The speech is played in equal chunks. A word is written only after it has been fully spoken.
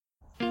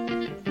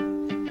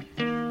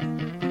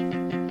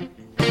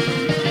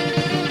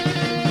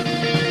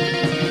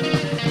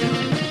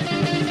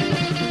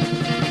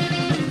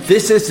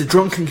This is the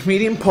Drunken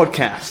Comedian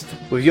Podcast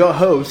with your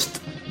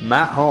host,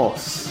 Matt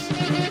Hoss.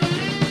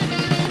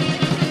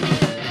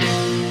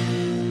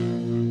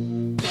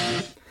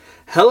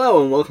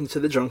 Hello and welcome to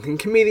the Drunken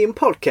Comedian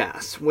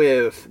Podcast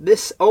with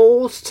this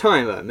old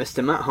timer,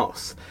 Mr. Matt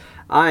Hoss.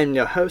 I'm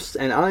your host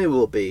and I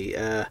will be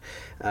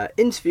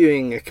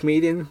interviewing a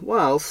comedian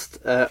whilst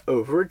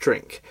over a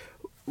drink.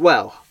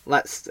 Well,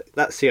 that's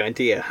the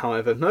idea.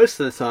 However,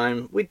 most of the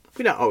time we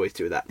don't always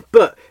do that.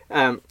 But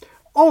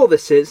all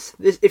this,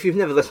 if you've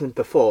never listened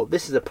before,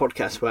 this is a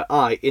podcast where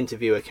I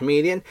interview a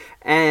comedian,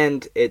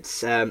 and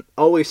it's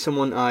always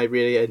someone I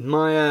really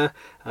admire,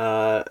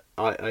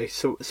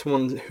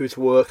 someone whose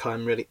work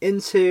I'm really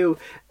into,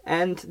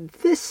 and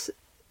this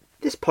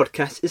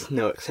podcast is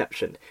no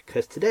exception,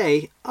 because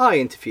today I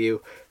interview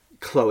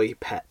Chloe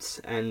Petts,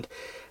 and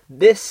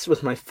this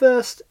was my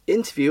first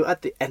interview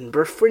at the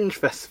Edinburgh Fringe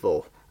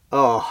Festival.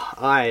 Oh,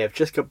 I have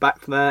just got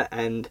back from there,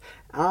 and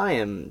I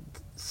am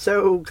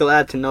so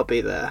glad to not be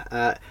there.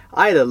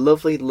 I had a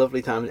lovely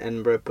time in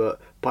Edinburgh,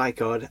 but by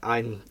God,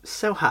 I'm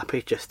so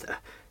happy just to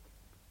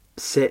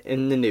sit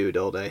in the nude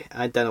all day.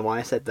 I don't know why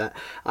I said that.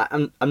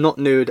 I'm not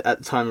nude at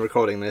the time of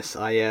recording this.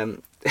 I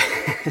in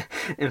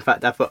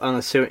fact, I put on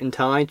a suit and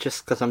tie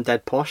just because I'm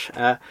dead posh.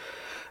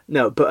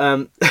 No,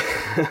 but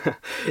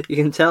you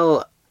can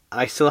tell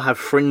I still have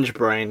fringe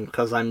brain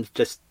because I'm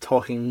just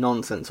talking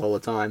nonsense all the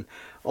time.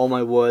 All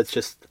my words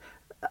just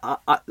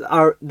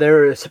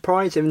they're a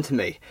surprise even to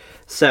me.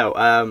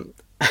 So,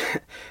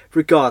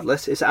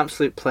 regardless, it's an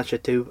absolute pleasure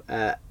to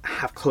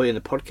have Chloe in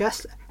the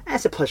podcast. And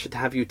it's a pleasure to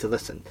have you to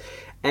listen.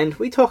 And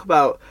we talk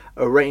about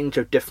a range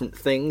of different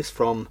things,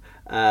 from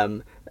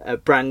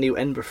brand new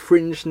Edinburgh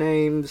Fringe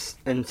names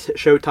and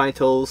show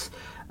titles.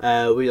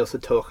 We also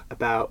talk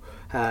about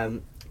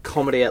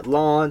comedy at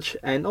large,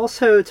 and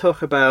also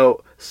talk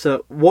about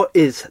what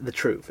is the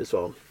truth as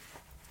well.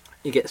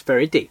 It gets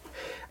very deep,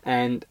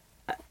 and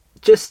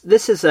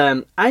this is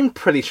I'm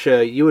pretty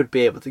sure you would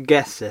be able to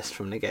guess this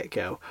from the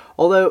get-go.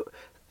 Although,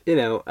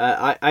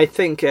 I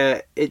think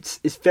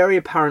it's very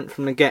apparent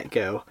from the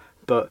get-go.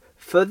 But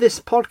for this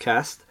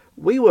podcast,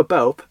 we were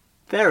both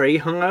very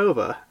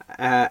hungover.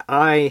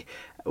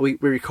 We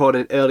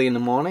recorded early in the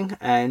morning,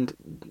 and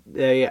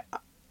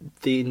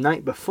the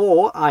night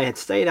before I had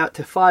stayed out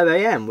to 5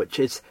 a.m, which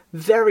is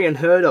very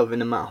unheard of in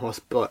the Matt Hoss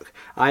book.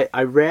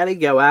 I rarely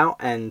go out,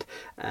 and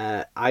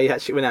I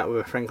actually went out with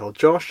a friend called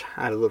Josh,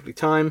 had a lovely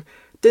time,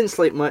 didn't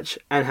sleep much,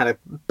 and had a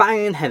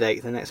banging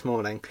headache the next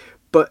morning.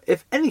 But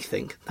if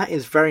anything, that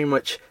is very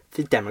much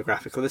the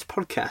demographic of this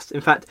podcast.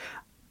 In fact,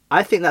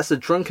 I think that's the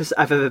drunkest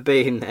I've ever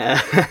been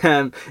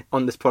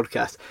on this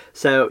podcast.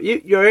 So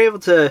you're able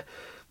to...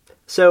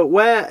 So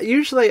where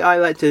usually I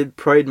like to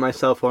pride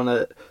myself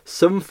on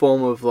some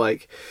form of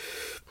like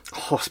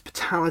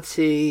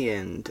hospitality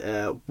and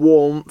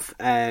warmth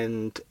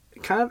and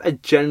kind of a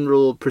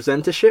general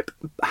presentership.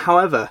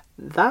 However,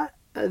 that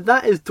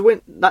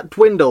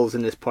dwindles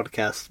in this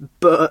podcast.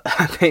 But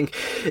I think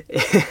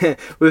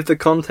with the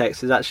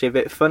context, it's actually a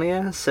bit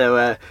funnier.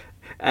 So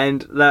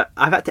and that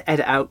I've had to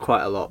edit out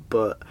quite a lot,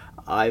 but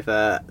I've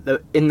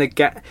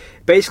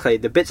basically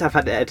the bits I've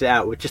had to edit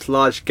out were just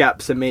large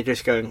gaps of me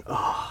just going,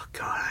 oh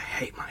God, I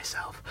hate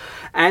myself.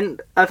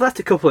 And I've left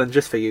a couple in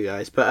just for you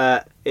guys,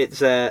 but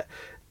enjoy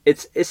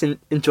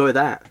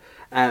that.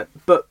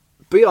 But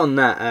beyond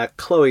that,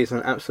 Chloe is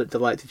an absolute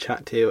delight to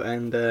chat to,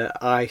 and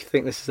I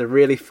think this is a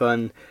really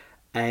fun,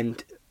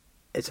 and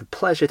it's a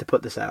pleasure to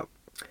put this out.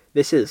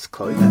 This is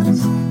Chloe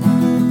Petts.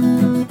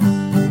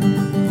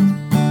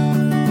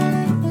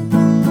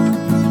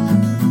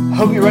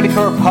 Hope you're ready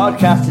for our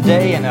podcast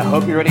today, and I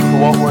hope you're ready for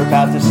what we're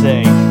about to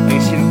say. Are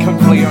you sitting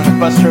comfortably on a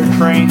bus or a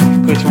train?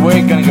 Because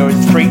we're gonna go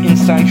straight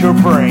inside your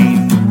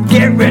brain.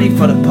 Get ready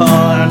for the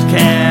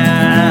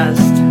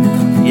podcast.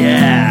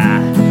 Yeah.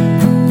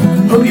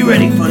 Hope you're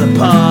ready for the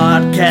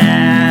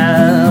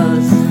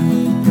podcast.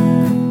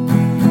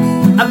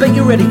 I bet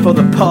you're ready for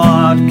the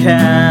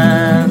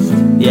podcast.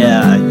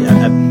 Yeah,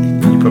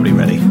 you're probably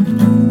ready.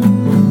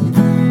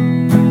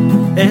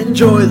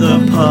 Enjoy the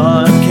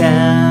podcast.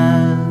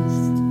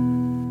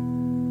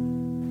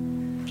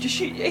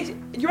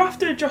 You have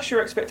to adjust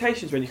your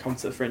expectations when you come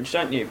to the Fringe,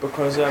 don't you?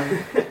 Because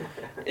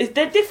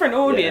they're different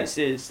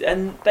audiences,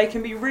 and they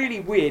can be really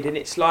weird. And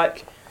it's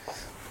like,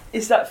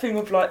 it's that thing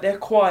of like they're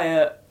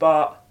quiet,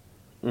 but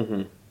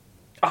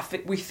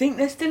we think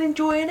they're still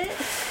enjoying it.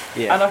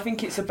 Yeah. And I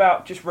think it's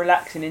about just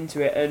relaxing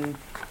into it and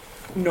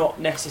not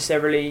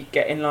necessarily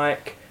getting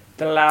like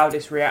the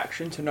loudest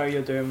reaction to know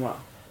you're doing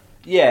well.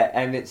 Yeah,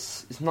 and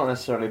it's not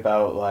necessarily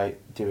about like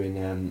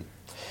doing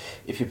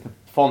if you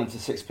perform to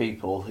 6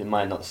 people, it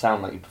might not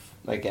sound like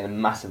you're getting a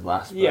massive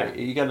laugh, but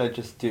you gotta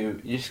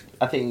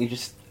I think you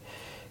just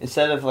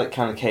instead of like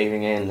kind of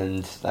caving in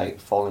and like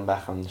falling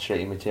back on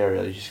shitty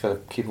material, you just gotta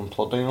keep on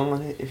plodding on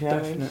with it, if you know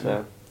what I mean.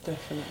 So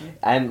definitely.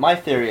 And my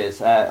theory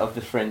is of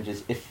the Fringe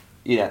is if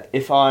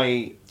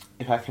I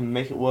can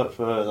make it work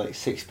for like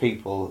 6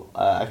 people,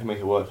 I can make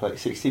it work for like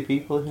 60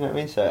 people, if you know what I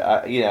mean. So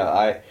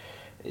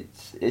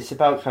it's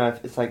about kind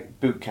of, it's like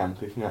boot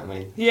camp, if you know what I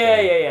mean.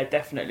 Yeah,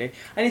 definitely.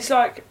 And it's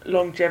like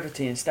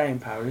longevity and staying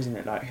power, isn't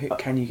it? Like,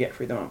 can you get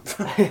through the month?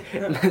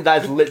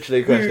 That's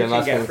literally a question I'm Who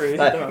can get asking. through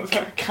Like, the month?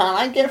 Can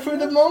I get through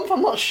the month?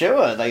 I'm not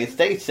sure. Like, it's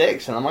day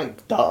 6 and I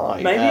might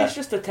die. Maybe it's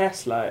just a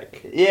test,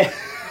 like, Yeah.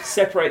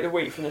 separate the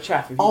wheat from the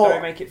chaff if you Oh.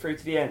 don't make it through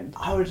to the end.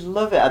 I would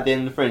love it at the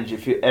end of the Fringe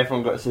if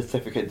everyone got a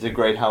certificate to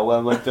grade how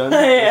well they've done.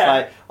 Yeah. It's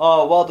like,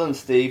 oh, well done,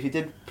 Steve. You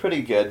did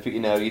pretty good, but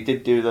you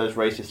did do those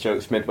racist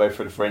jokes midway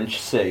through the Fringe.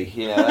 See,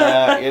 you know what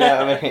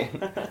I mean.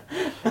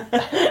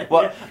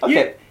 Well,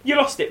 okay. You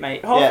lost it,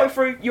 mate. Halfway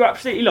through, you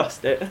absolutely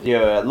lost it.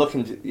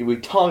 We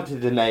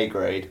targeted an A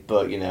grade,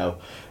 but you were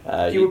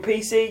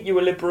PC, you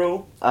were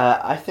liberal.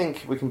 I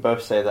think we can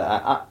both say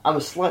that I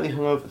was slightly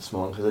hungover this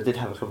morning because I did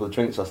have a couple of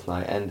drinks last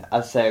night, and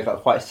as I say, I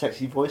got quite a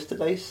sexy voice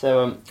today.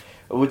 So,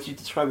 would you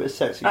describe it as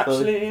sexy?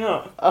 Absolutely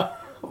not.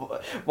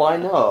 Why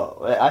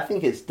not? I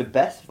think it's the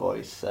best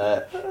voice.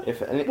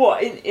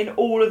 What in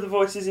all of the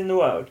voices in the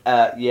world?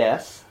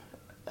 Yes,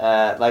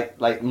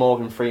 like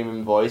Morgan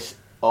Freeman voice,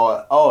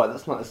 or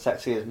that's not as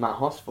sexy as Matt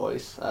Hoss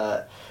voice.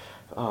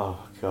 Oh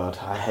God,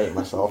 I hate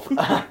myself. We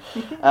can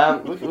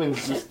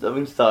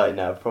start it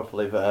now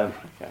properly, but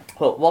Okay.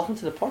 Well, welcome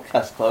to the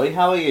podcast, Chloe.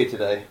 How are you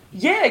today?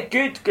 Yeah,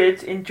 good.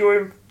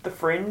 Enjoying the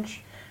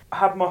Fringe. I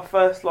had my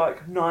first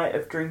night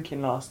of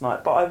drinking last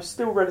night, but I was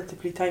still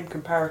relatively tame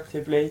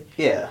comparatively.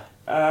 Yeah.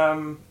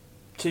 To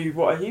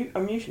what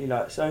I'm usually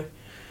like. So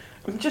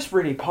I'm just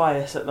really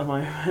pious at the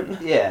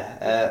moment.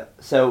 Yeah.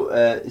 So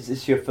is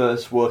this your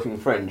first working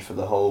Fringe for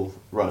the whole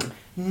run?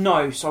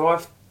 No. So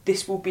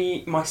this will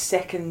be my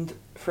second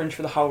Fringe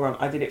for the whole run.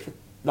 I did it for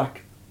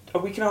a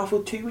week and a half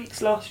or 2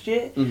 weeks last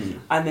year,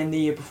 and then the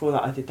year before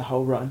that I did the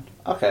whole run.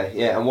 Okay.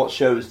 Yeah. And what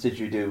shows did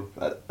you do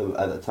at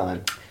the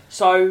time?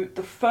 So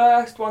the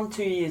first one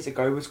 2 years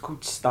ago was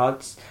called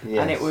Studs,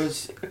 Yes. and it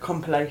was a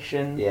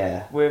compilation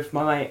Yeah. with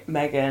my mate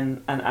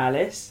Megan and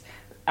Alice,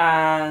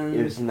 and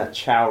It was in that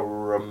Chow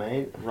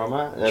Roma.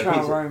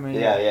 Chow Roma,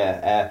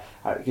 Yeah.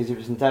 Because it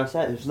was in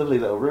downstairs. It was a lovely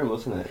little room,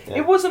 wasn't it? Yeah.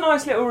 it was a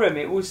nice little room.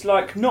 It was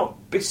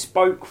not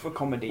bespoke for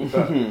comedy,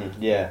 but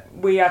yeah.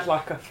 we had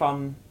a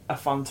fun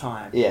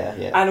time.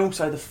 Yeah. And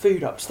also the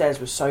food upstairs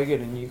was so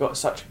good, and you got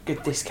such a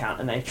good discount,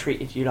 and they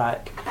treated you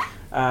like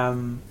a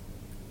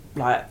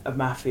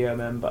mafia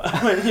member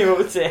when you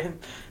walked in.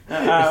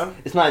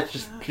 It's nice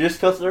just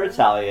because they're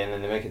Italian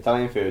and they make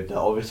Italian food. They're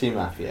obviously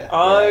mafia.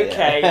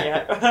 Okay,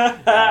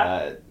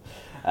 yeah.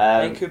 They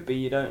They could be.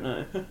 You don't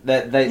know.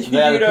 They You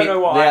don't know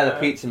what I the know.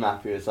 pizza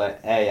mafia. It's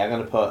like, hey, I'm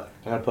gonna put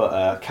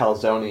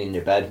calzone in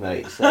your bed,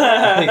 mate. So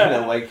you're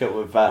gonna wake up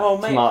with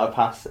tomato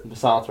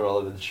passata all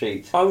over the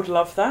sheets. I would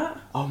love that.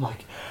 Oh my!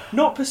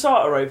 Not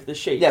passata over the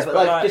sheets. Yeah,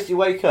 but just you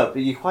wake up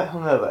and you're quite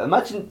hungover.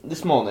 Imagine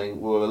this morning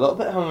we were a little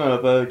bit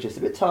hungover, just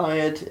a bit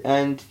tired,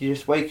 and you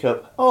just wake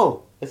up.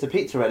 Oh, there's a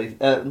pizza ready,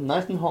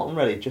 nice and hot and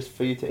ready, just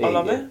for you to eat. I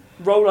love it.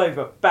 Roll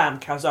over,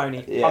 bam,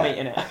 calzone. Yeah. I'm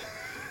eating it.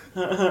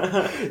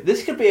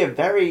 This could be a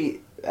very,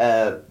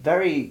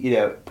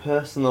 very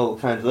personal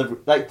kind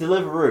of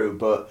Deliveroo,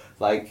 but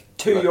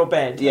To your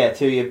bed. Yeah,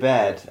 to your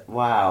bed.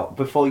 Wow!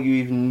 Before you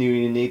even knew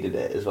you needed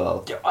it as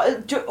well.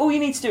 All you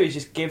need to do is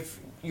just give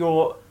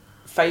your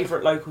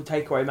favourite local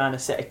takeaway man a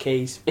set of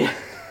keys.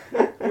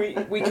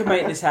 we can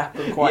make this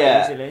happen quite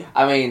easily.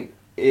 I mean,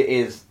 it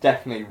is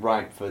definitely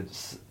ripe for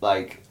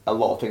a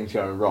lot of things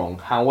going wrong.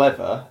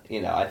 However,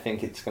 I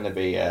think it's going to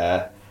be.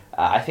 I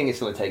think it's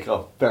going to take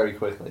off very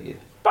quickly.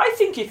 But I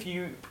think if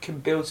you can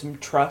build some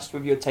trust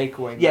with your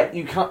takeaway, Yeah,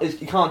 you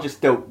can't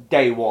just do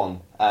day one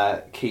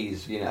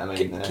keys. You know what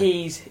I mean?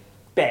 Keys,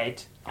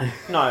 bed.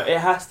 No, it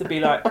has to be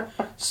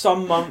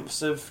some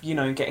months of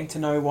getting to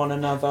know one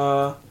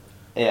another.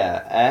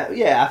 Yeah,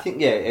 I think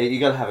you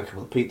got to have a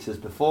couple of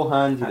pizzas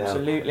beforehand.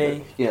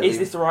 Absolutely. Is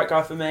this the right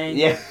guy for me?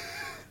 Yeah.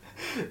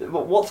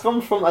 What's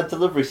gone from a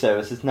delivery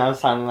service is now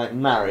sounding like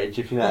marriage,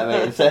 if you know what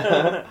I mean.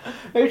 So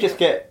maybe just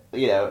get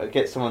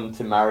someone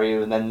to marry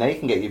you, and then they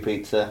can get you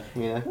pizza.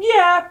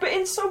 Yeah, but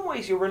in some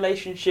ways, your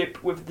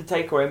relationship with the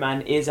takeaway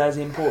man is as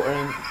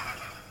important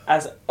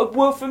as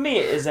for me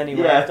it is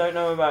anyway. Yeah. I don't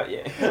know about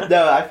you.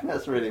 No, I think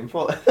that's really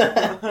important.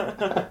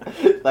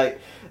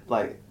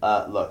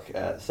 Look,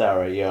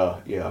 Sarah,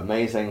 you're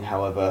amazing.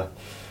 However,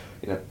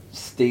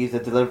 Steve, the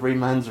delivery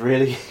man's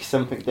really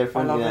something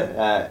different. I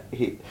love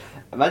it.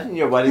 Imagine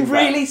your wedding.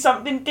 Really,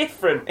 something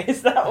different.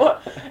 Is that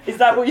what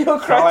your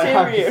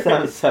criteria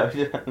is? So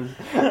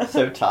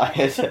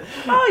tired.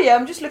 Oh yeah,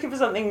 I'm just looking for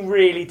something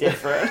really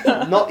different.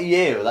 Not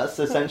you. That's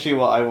essentially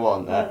what I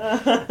want.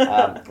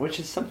 Which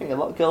is something a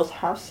lot of girls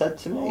have said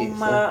to me. Oh,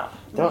 Matt,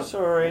 I'm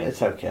sorry.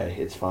 It's okay.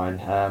 It's fine.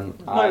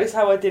 Notice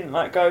how I didn't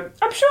go.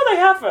 I'm sure they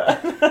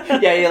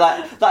haven't. Yeah, you're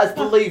like, that is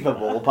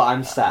believable, but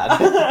I'm sad.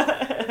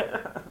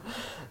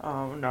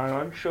 Oh no,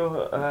 I'm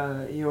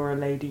sure you're a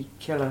lady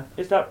killer.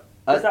 Is that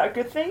a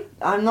good thing?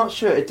 I'm not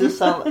sure. It does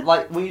sound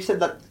like when you said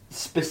that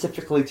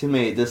specifically to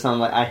me, it does sound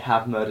like I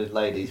have murdered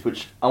ladies,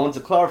 which I want to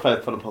clarify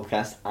for the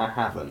podcast. I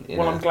haven't.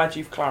 Well, I'm glad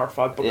you've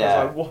clarified because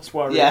I was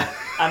worried. Yeah.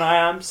 And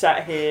I am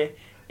sat here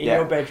in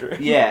your bedroom.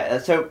 Yeah.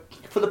 So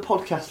for the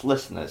podcast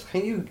listeners,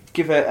 can you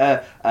give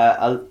a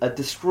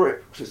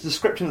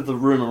description of the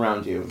room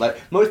around you? Like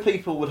most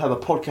people would have a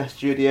podcast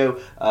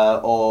studio,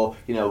 or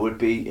would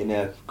be in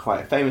a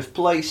quite a famous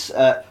place.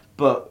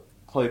 But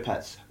Chloe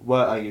Petts,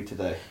 where are you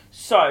today?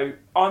 So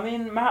I'm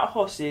in Matt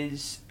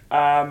Hoss's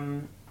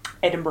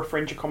Edinburgh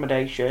Fringe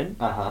accommodation,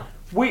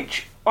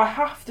 which I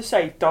have to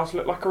say does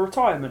look like a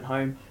retirement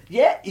home.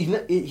 Yeah,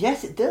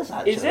 yes, it does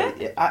actually. Is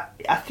it?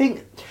 I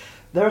think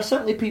there are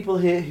certainly people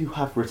here who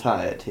have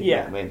retired. You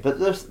know what I mean, but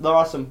there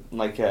are some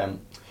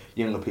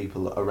younger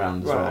people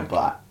around as well. Okay.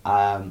 But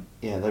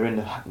they're in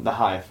the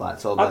higher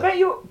flats. I bet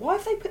you. Why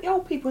have they put the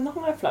old people in the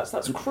higher flats?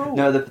 That's cruel.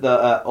 No,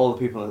 all the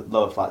people in the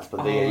lower flats,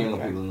 but the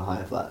younger people in the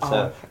higher flats.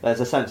 So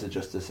there's a sense of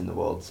justice in the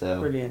world. So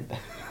brilliant.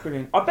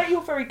 I bet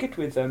you're very good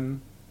with the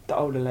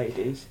older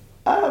ladies.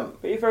 But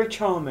you're very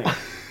charming.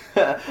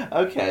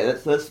 Okay,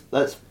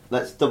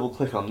 let's double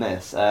click on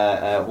this.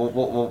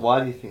 Why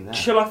do you think that?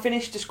 Shall I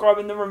finish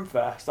describing the room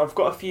first? I've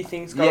got a few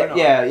things going on.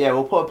 Yeah.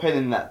 We'll put a pin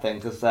in that thing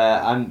because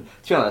I'm,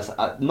 to be honest,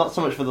 not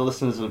so much for the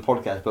listeners of the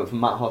podcast, but for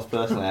Matt Hoss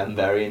personally, I'm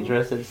very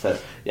interested. So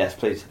yes,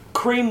 please.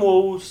 Cream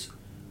walls,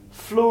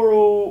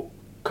 floral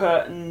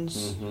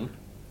curtains,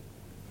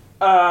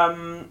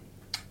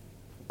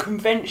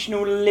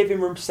 conventional living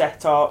room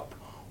setup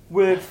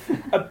with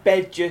a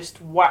bed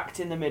just whacked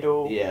in the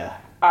middle. Yeah.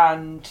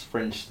 And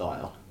Fringe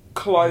style.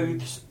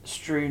 Clothes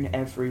strewn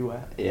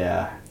everywhere.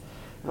 Yeah.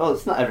 Well,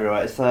 it's not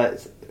everywhere.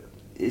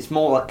 It's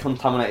more like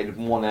contaminated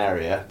in one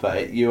area,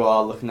 but you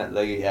are looking at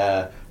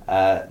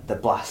the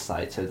blast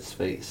site, so to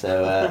speak.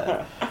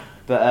 So,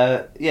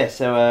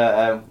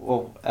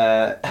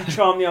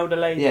 charm the older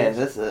ladies. Yeah,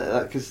 that's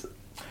because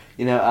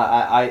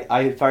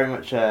I very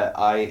much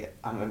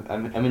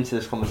I'm into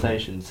this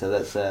conversation. So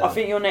that's. I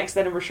think your next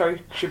Edinburgh show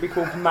should be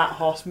called Matt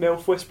Hoss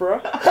MILF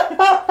Whisperer.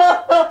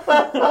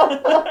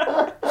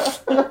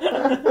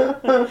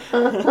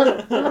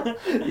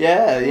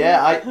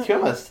 To be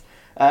honest,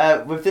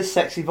 with this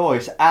sexy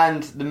voice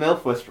and the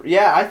MILF whisper,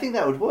 I think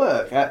that would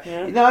work.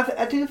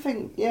 I do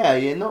think,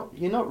 you're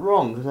not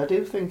wrong, because I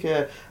do think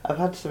I've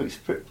had some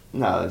experience.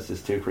 No, this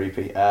is too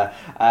creepy.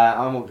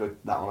 I won't go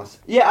that honest.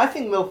 Yeah, I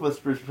think MILF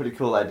whisper is a pretty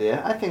cool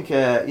idea. I think,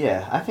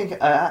 I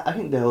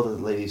think the older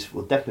ladies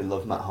will definitely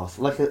love Matt Hoss.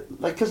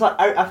 Because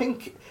I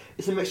think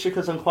it's a mixture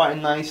because I'm quite a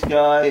nice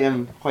guy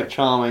and quite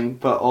charming,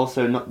 but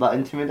also not that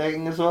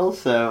intimidating as well.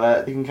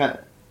 So they can kind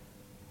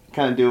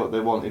of do what they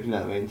want, if you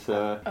know what I mean.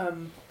 So.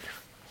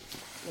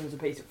 There was a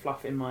piece of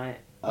fluff in my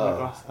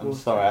glass. I'm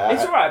sorry.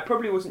 It's alright, it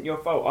probably wasn't your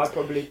fault. I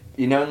probably...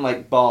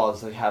 in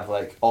bars they have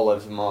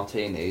olives and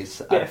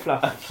martinis. Bit of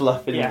fluff.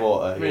 Fluff in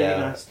water, really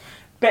nice.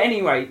 But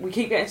anyway, we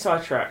keep getting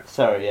sidetracked.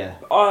 Sorry, yeah.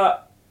 I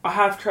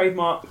have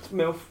trademarked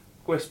MILF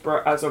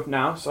Whisperer as of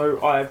now, so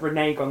I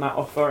renege on that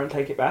offer and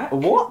take it back.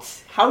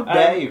 What? How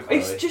dare you, Chloe?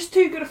 It's just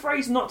too good a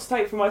phrase not to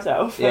take for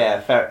myself.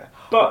 Yeah, fair.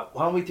 But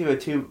why don't we do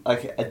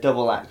a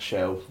double act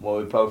show where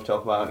we both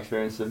talk about our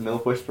experience of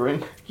MILF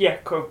whispering? Yeah,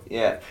 cool.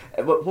 Yeah,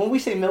 but when we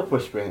say MILF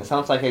whispering, it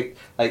sounds like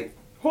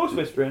horse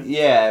whispering.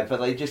 Yeah, but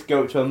just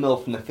go up to a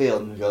MILF in the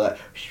field and go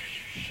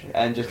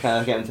and just kind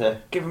of get them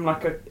to give them a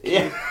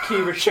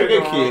cube of sugar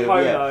or a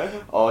polo,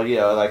 or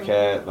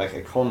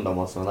a condom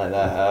or something like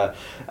that,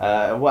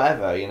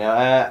 whatever I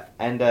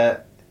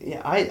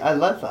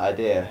love that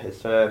idea.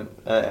 It's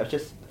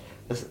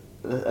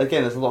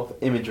there's a lot of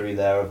imagery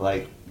there of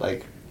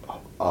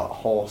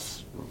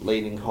horse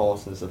leading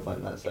horse and stuff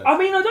like that. So I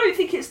mean, I don't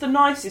think it's the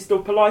nicest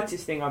or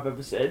politest thing I've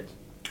ever said.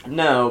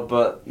 No,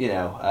 but we've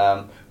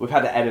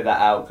had to edit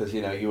that out because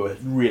you were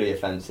really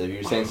offensive. You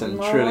were saying something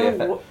truly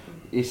offensive.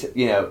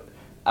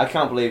 I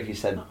can't believe you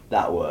said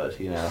that word.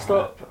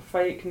 Stop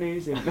fake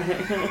newsing me.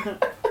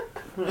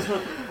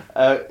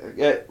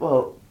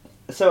 Well,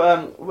 so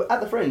at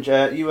the Fringe,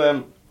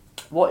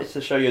 what is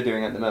the show you're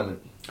doing at the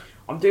moment?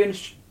 I'm doing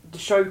the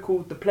show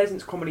called The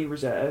Pleasance Comedy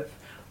Reserve,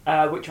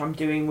 which I'm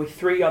doing with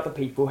 3 other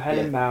people: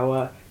 Helen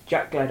Bauer,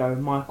 Jack Gledo,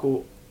 and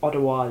Michael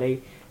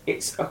Odawali.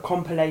 It's a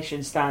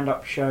compilation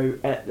stand-up show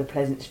at the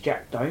Pleasance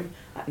Jack Dome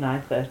at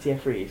 9:30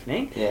 every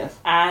evening. Yes.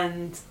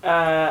 And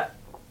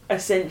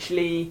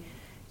essentially,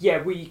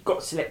 we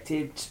got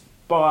selected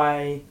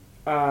by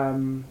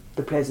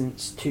the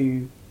Pleasance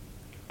to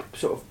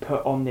sort of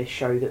put on this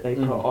show that they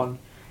put on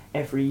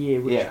every year,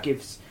 which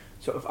gives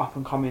sort of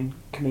up-and-coming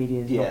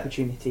comedians an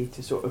opportunity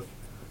to sort of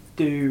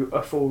do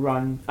a full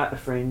run at the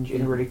Fringe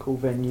in a really cool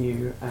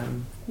venue.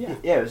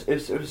 It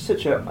was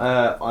such an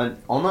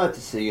honour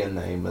to see your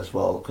name as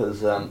well,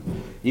 because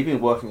you've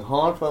been working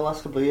hard for the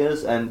last couple of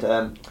years, and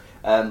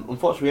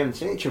unfortunately we haven't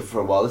seen each other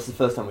for a while. This is the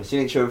first time we've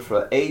seen each other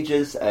for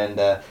ages, and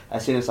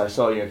as soon as I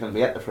saw you were going to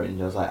be at the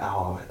Fringe, I was like,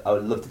 I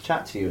would love to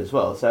chat to you as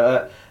well.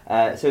 So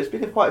it's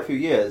been quite a few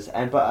years,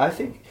 but I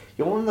think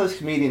you're one of those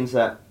comedians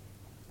that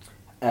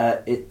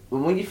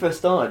when you first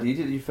started, you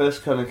did your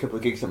first kind of couple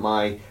of gigs at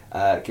my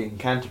gig in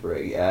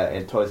Canterbury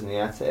in Toys in the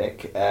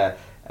Attic,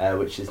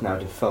 which is now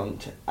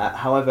defunct.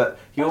 However,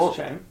 that's a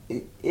shame.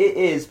 It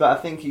is, but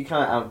I think you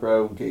kind of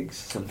outgrow gigs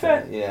sometimes.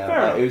 Fair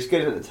enough. It was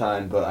good at the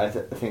time, but I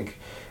think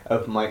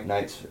open mic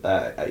nights,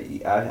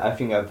 I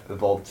think I've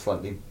evolved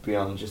slightly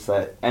beyond just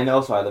that. And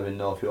also, I live in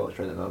North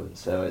Yorkshire at the moment,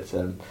 so it's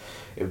it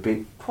would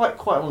be quite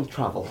a long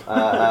travel.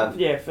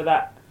 Yeah, for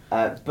that.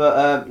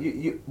 But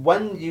you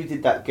when you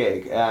did that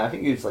gig, I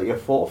think it was like your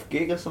fourth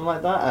gig or something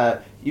like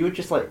that. You were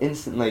just like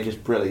instantly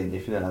just brilliant,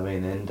 if you know what I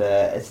mean.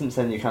 And since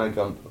then, you kind of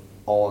gone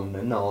on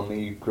and on, and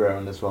you've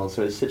grown as well.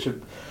 So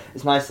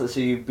it's nice that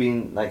you've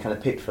been like kind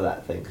of picked for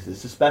that thing because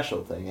it's a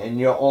special thing, and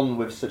you're on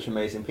with such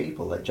amazing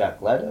people like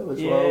Jack Leto as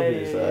well,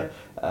 who's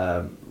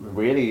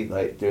really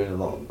like doing a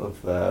lot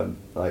of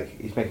like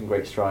he's making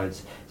great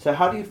strides. So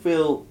how do you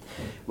feel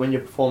when you're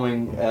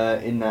performing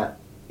in that?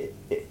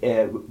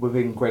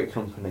 Within great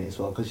company as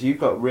well, because you've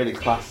got really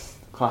class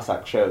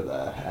act show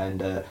there,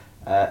 and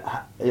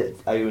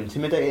are you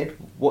intimidated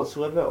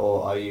whatsoever,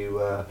 or are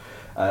you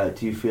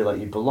do you feel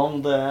like you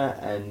belong there,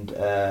 and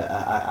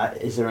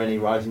is there any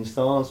rising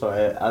stars, or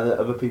are there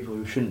other people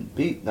who shouldn't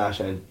be? No,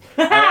 Shane.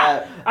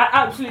 I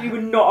absolutely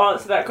would not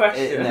answer that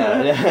question.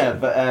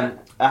 But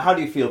how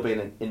do you feel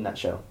being in that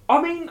show?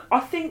 I mean, I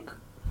think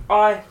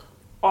I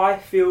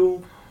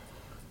feel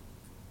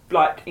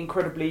like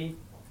incredibly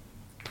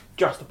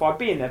justified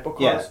being there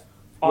because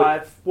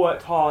I've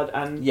worked hard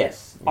and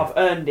I've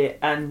earned it,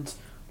 and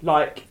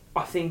like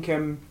I think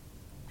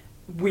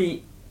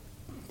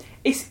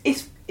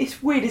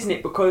it's weird, isn't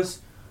it?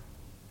 Because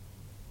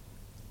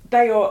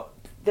they're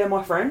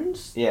my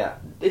friends. Yeah,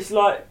 it's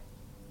like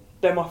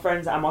they're my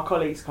friends and my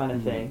colleagues kind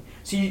of thing.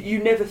 So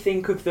you never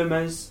think of them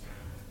as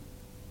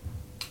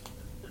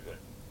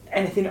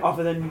anything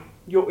other than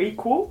your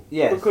equal,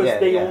 because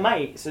they're your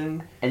mates,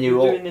 and you're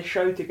all doing this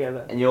show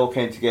together, and you all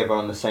came together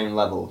on the same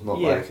level,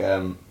 not like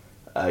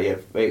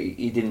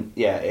you didn't.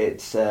 Yeah,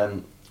 it's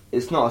not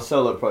a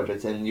solo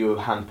project, and you were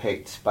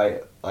handpicked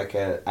by like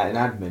an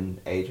admin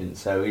agent,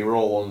 so you were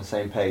all on the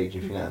same page,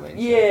 if you know what I mean.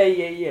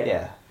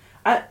 Yeah.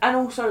 And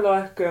also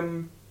like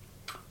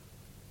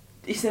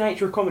it's the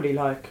nature of comedy.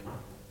 Like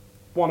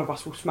one of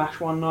us will smash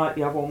one night,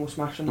 the other one will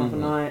smash another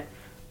night,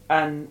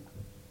 and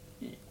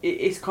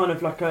it's kind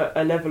of like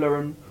a leveler,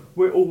 and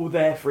we're all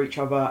there for each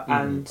other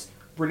and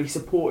really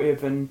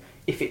supportive. And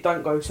if it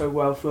don't go so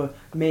well for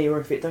me, or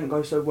if it don't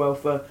go so well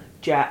for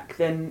Jack,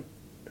 then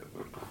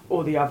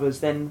or the others,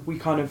 then we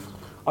kind of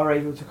are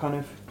able to kind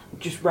of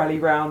just rally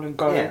round and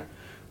go.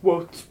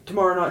 Well,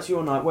 tomorrow night's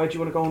your night. Where do you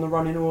want to go on the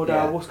running order?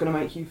 Yeah. What's going to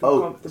make you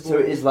feel comfortable? So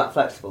it is that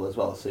flexible as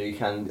well. So you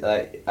can,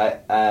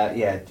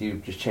 do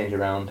you just change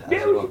around?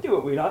 Yeah, we can do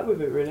what we like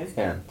with it, really.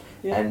 Yeah.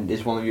 And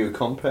is one of you a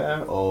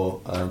compere or?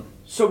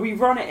 So we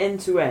run it end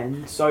to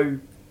end. So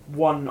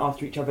one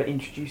after each other,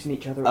 introducing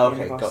each other at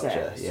the end of our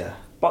sets. Yeah.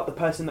 But the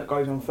person that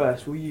goes on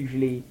first will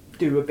usually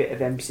do a bit of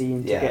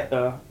MCing to get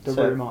the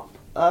room up.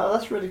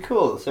 That's really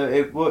cool. So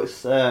it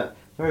works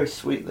very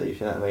sweetly, if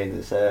you know what I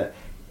mean.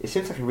 It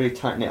seems like a really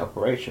tight-knit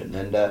operation.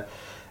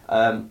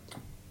 And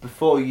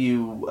before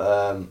you,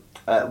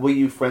 were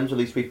you friends with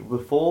these people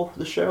before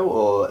the show,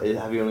 or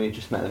have you only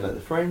just met them at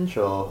the Fringe?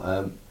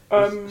 Or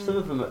some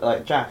of them,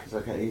 like Jack,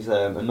 he's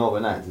a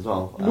Northern lad as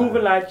well.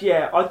 Northern lad,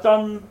 yeah. I've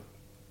done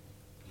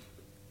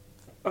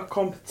a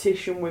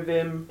competition with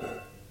him.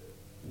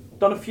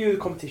 Done a few of the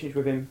competitions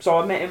with him. So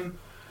I met him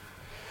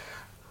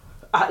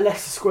at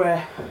Leicester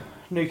Square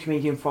New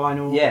Comedian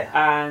Final. Yeah.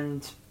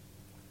 And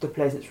the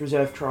Pleasance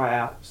Reserve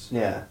tryouts.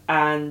 Yeah.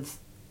 And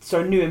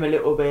so I knew him a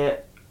little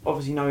bit.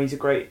 Obviously know he's a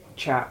great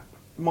chap.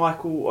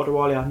 Michael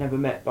Odewale I've never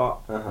met, but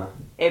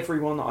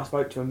everyone that I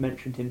spoke to and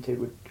mentioned him to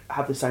would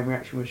have the same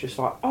reaction, was just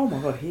like, oh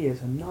my god, he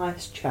is a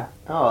nice chap.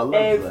 Oh, lovely.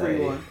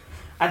 Everyone.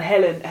 And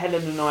Helen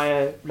and I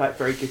are like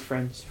very good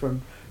friends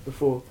from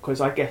before,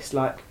 because I guess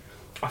like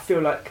I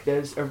feel like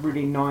there's a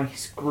really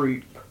nice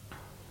group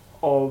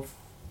of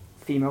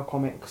female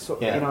comics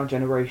in our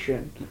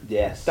generation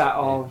that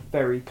are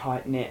very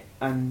tight knit,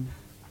 and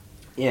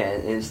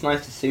it's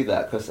nice to see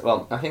that, because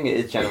I think it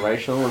is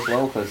generational as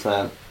well, because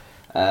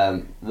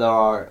there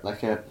are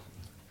like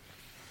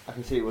I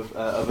can see it with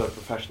other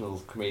professional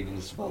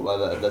comedians as well,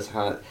 where there's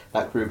kind of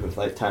that group of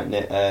like tight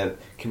knit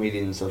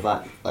comedians of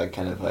that like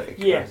kind of like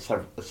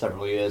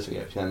several years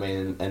ago, if you know what I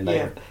mean, and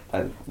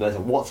there's a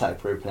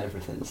WhatsApp group and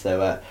everything,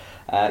 so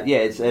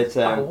it's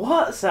a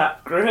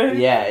WhatsApp group.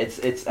 Yeah,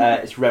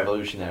 it's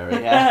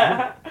revolutionary.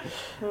 But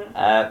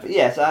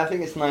so I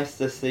think it's nice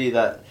to see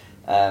that.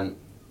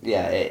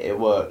 It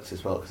works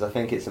as well, because I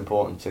think it's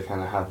important to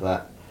kind of have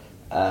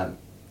that.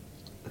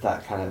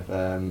 That kind of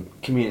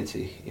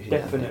community. If you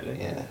Definitely.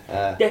 Know what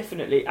I mean.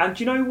 Definitely. And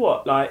do you know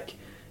what? Like,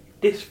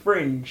 this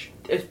Fringe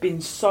has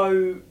been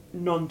so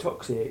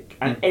non-toxic,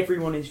 and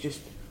everyone is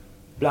just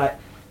like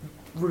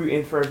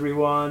rooting for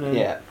everyone,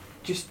 and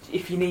just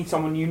if you need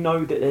someone, you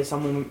know that there's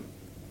someone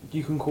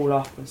you can call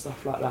up and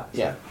stuff like that.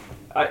 So,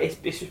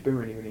 it's just been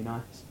really, really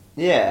nice.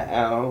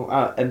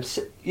 Yeah,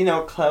 and you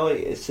know, Chloe,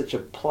 it's such a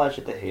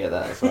pleasure to hear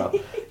that as well.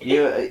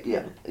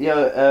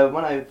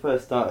 When I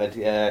first started,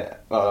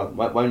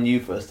 when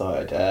you first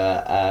started,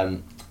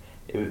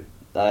 you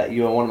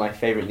were one of my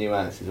favourite new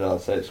acts as well.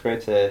 So it's great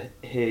to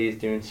hear you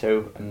doing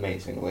so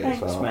amazingly as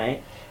well.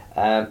 Thanks,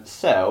 mate.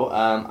 So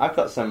I've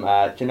got some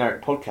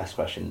generic podcast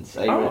questions.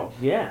 Are you ready?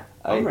 Yeah.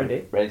 I'm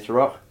ready. Ready to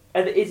rock?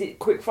 And is it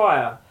quick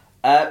fire?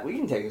 We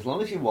can take as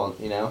long as you want,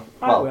 you know.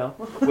 I will.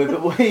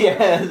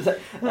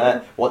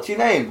 What's your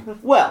name?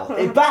 Well,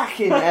 back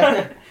in...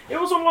 It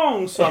was a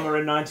long summer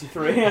in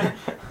 '93.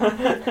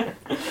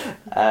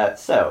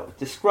 So,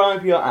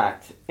 describe your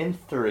act in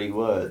 3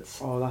 words.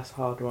 Oh, that's a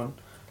hard one.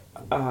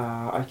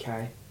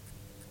 Okay.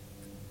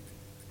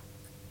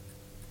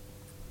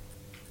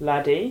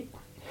 Laddie.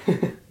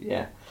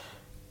 Yeah.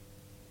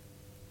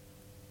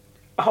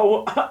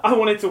 I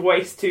wanted to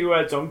waste 2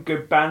 words on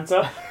good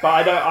banter, but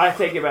I don't. I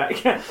take it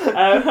back.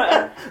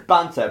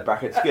 Banter,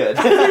 brackets good.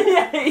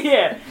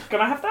 yeah.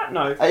 Can I have that?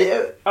 No.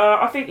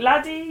 I think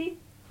Laddie,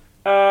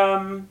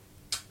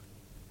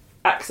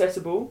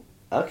 accessible.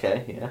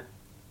 Okay, yeah.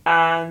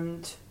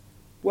 And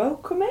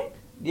welcoming.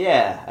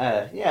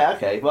 Yeah,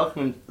 okay.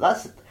 Welcoming.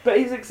 But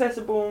he's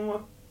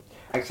accessible.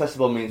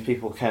 Accessible means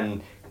people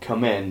can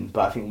come in,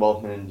 but I think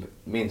welcoming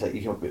means that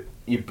you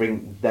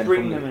bring them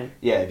in.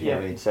 Yeah, if you know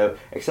what I mean. So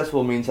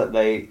accessible means that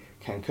they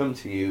can come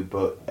to you,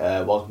 but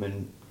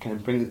welcoming can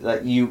bring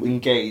that you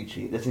engage.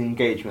 There's an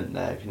engagement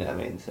there, if you know what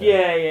I mean. So,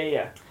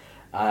 yeah.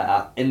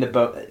 For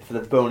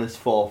the bonus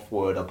 4th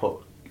word, I'll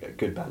put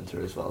good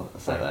banter as well.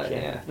 So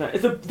yeah. No,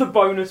 it's the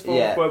bonus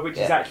 4th word, which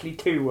is actually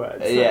 2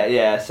 words.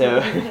 Yeah.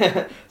 So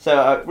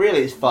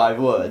really, it's 5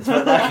 words.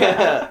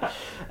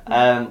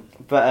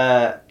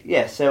 But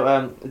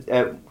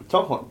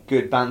talking about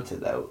good banter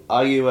though,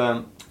 are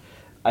you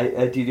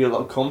do you do a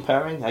lot of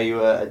comparing? Are you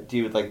do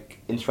you like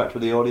interact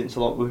with the audience a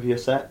lot with your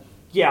set?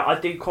 Yeah, I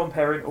do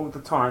comparing all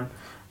the time,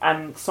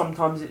 and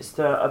sometimes it's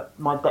to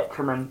my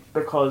detriment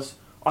because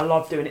I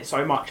love doing it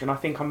so much, and I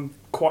think I'm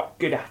quite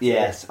good at it.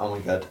 Yes, oh my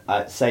god.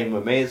 Same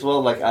with me as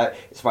well. Like,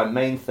 it's my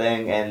main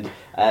thing,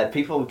 and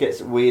people get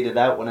weirded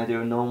out when I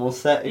do a normal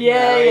set.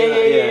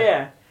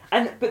 Yeah.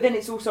 But then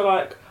it's also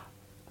like,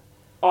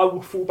 I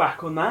will fall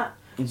back on that.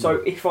 Mm-hmm. So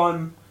if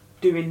I'm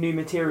doing new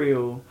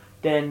material,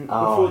 then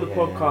before the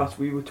podcast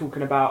we were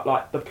talking about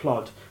like the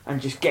plot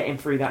and just getting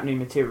through that new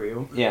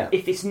material. Yeah.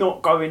 If it's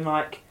not going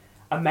like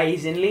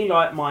amazingly,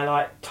 like my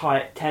like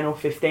tight 10 or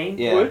 15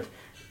 would.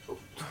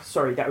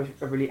 Sorry, that was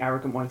a really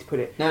arrogant way to put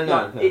it.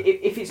 No.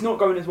 If it's not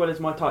going as well as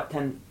my type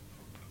 10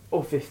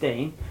 or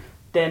 15,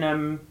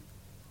 then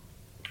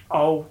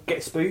I'll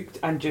get spooked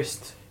and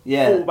just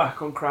fall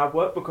back on crowd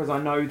work because I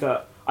know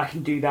that I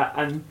can do that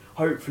and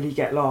hopefully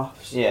get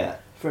laughs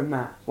from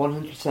that.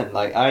 100%.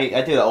 Like,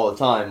 I do that all the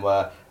time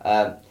where,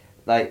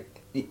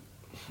 like,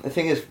 the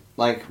thing is,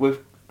 like, with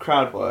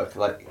crowd work,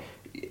 like,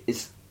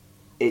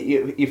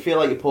 you feel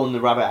like you're pulling the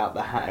rabbit out of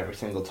the hat every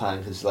single time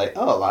because it's like,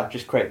 oh, I've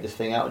just created this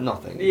thing out of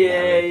nothing.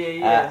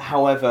 Yeah.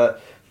 However,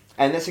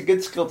 and it's a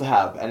good skill to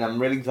have, and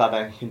I'm really glad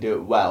I can do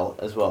it well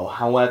as well.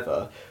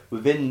 However,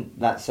 within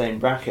that same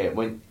bracket,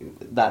 when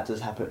that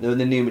does happen,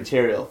 the new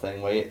material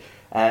thing, where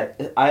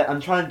I'm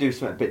trying to do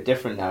something a bit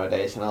different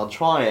nowadays, and I'll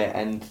try it,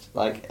 and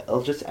like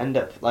it'll just end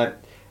up like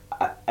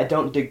I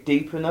don't dig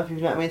deep enough. You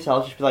know what I mean? So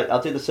I'll just be like,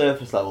 I'll do the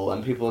surface level,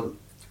 and people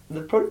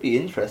they'll probably be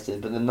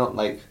interested, but they're not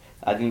like.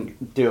 I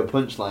didn't do a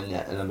punchline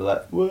yet, and I'll be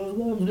like,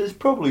 well, it's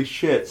probably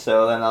shit,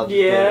 so then I'll just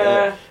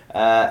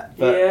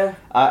do it.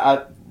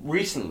 I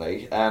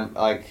recently,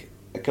 like,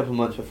 a couple of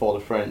months before the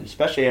Fringe,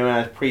 especially when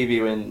I was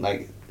previewing,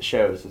 like,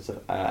 shows and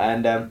stuff,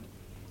 and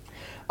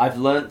I've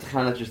learnt to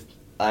kind of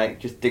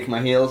just dig my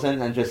heels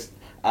in, and just,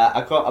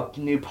 I've got a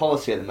new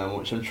policy at the moment,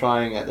 which I'm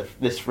trying at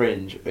this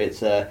Fringe.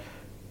 It's,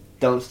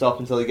 don't stop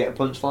until you get a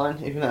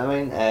punchline, if you know what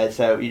I mean.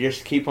 So you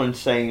just keep on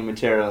saying the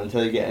material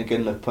until you get a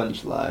good enough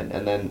punchline,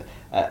 and then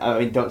I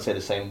mean, don't say the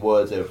same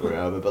words over and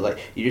over, but like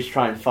you just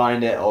try and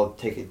find it or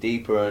take it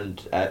deeper and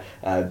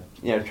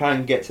try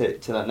and get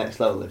to that next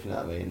level, if you know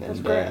what I mean. That's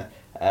and great.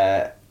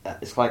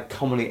 It's like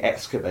commonly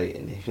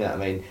excavating, if you know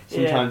what I mean.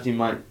 Sometimes you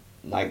might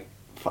like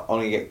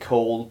only get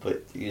coal,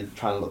 but you're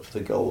trying to look for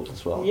the gold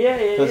as well.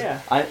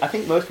 Yeah. I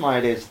think most of my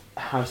ideas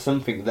have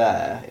something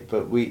there,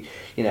 but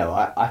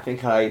I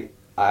think I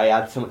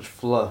add so much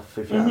fluff,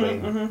 if you know what I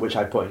mean, which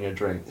I put in your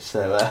drink.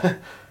 So.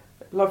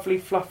 Lovely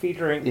fluffy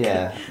drink.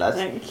 Yeah, that's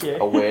Thank you.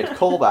 A weird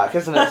callback,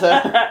 isn't it?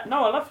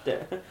 No, I loved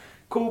it.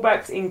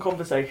 Callbacks in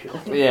conversation.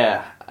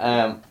 Yeah.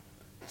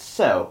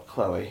 So,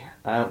 Chloe,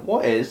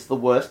 what is the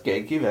worst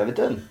gig you've ever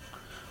done?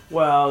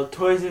 Well,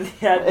 Toys in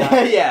the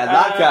Ad. Yeah,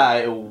 that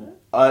guy.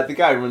 The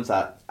guy who runs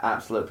that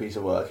absolute piece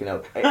of work. You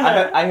know,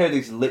 I heard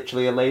he's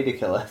literally a lady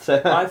killer.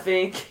 So. I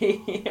think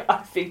he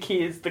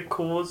is the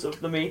cause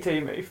of the Me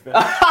Too movement.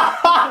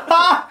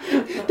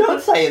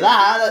 Don't say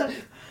that.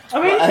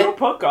 I mean, it's your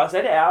podcast.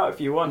 Edit it out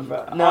if you want,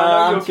 but no,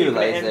 I'm too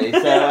lazy.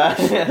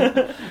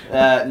 So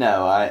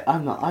no,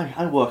 I'm not.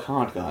 I work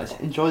hard, guys.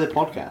 Enjoy the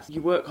podcast.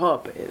 You work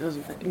hard, but it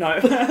doesn't. No.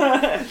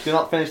 Do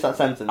not finish that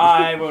sentence.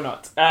 I will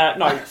not.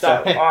 No.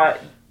 So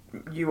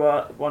you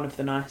are one of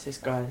the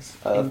nicest guys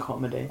in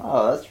comedy.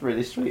 Oh, that's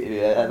really sweet of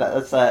you.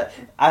 That's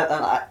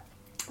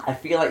I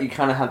feel like you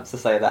kind of had to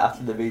say that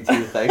after the Me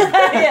Too thing.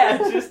 Yeah,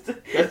 just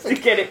to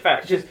get it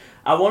back.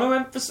 I want to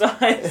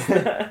emphasise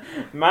that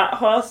Matt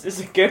Horst is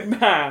a good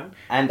man.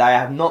 And I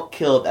have not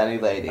killed any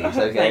ladies,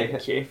 okay?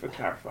 Thank you for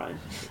clarifying.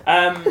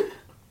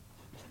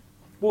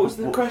 What was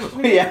the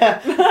question? Yeah.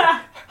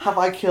 Have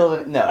I killed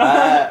it?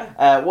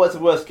 No. What's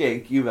the worst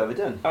gig you've ever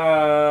done?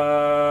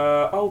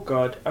 Oh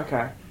god.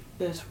 Okay.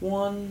 There's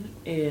one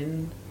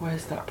in...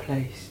 Where's that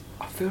place?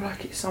 I feel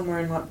like it's somewhere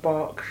in like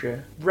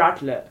Berkshire.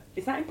 Radlett.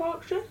 Is that in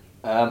Berkshire?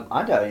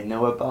 I don't even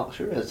know where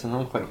Berkshire is, and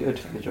I'm quite good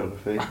at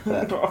geography.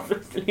 But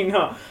obviously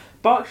not.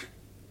 Berkshire...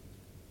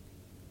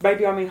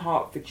 Maybe I mean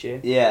Hertfordshire.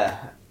 Yeah.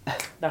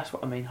 That's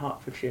what I mean,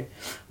 Hertfordshire.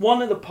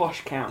 One of the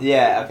posh counties.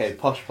 Yeah, okay,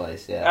 posh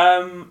place,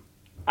 yeah.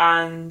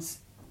 And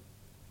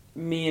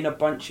me and a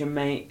bunch of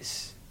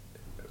mates,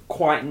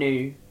 quite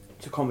new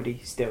to comedy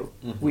still.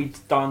 Mm-hmm. We'd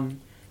done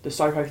the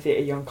Soho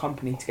Theatre Young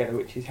Company together,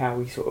 which is how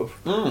we sort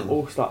of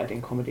all started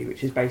in comedy,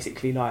 which is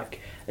basically like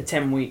a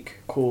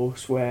 10-week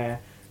course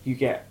where you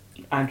get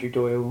Andrew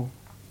Doyle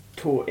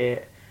taught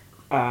it.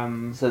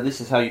 So this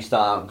is how you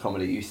start out in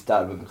comedy. You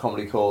start with a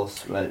comedy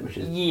course, which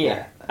is...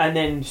 Yeah, and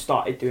then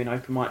started doing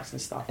open mics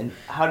and stuff. And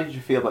how did you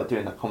feel about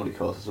doing that comedy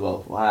course as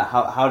well?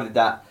 How did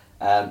that...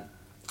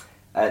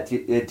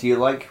 do you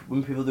like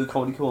when people do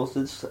comedy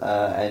courses?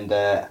 And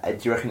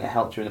do you reckon it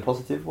helped you in a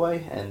positive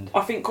way? And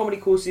I think comedy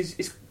courses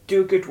is do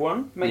a good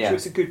one. Make sure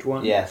it's a good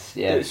one. Yes,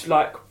 yeah. It's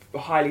like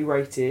highly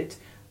rated.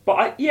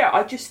 But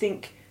I just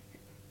think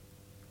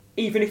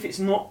even if it's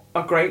not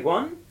a great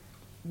one,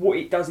 what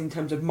it does in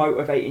terms of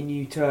motivating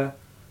you to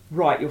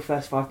write your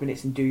first 5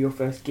 minutes and do your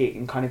first gig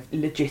and kind of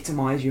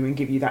legitimise you and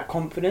give you that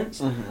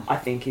confidence, I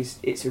think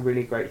it's a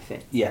really great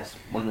thing. Yes,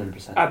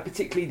 100%.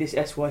 Particularly this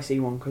SYC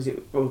one,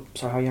 or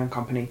Soho Young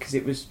Company, because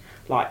it was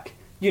like,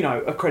 you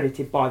know,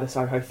 accredited by the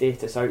Soho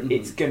Theatre, so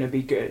it's going to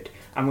be good.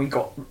 And we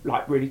got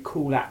like really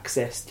cool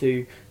access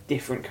to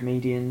different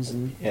comedians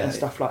and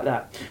stuff like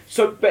that.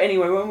 So, but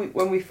anyway,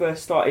 when we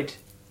first started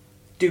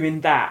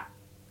doing that,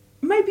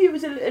 maybe it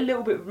was a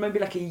little bit, maybe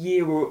like a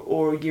year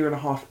or a year and a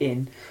half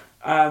in,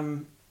 a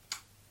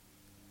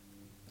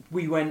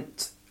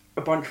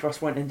bunch of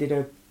us went and did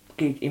a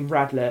gig in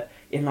Radlett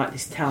in like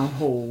this town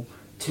hall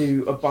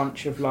to a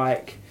bunch of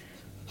like,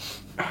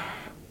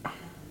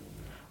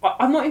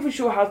 I'm not even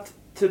sure how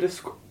to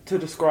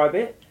describe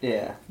it.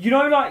 Yeah. You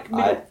know, like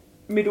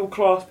middle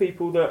class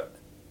people that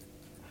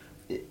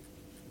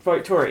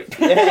vote Tory.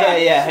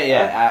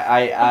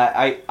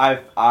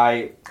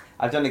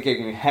 I've done a gig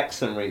in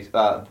Hexham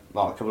a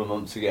couple of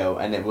months ago,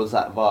 and it was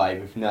that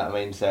vibe, if you know what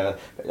I mean. So,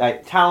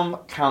 like, town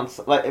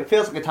council, like, it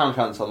feels like a town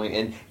council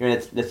meeting. You're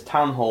in this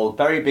town hall,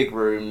 very big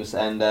rooms,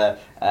 and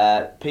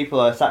people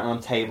are sat around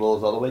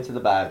tables all the way to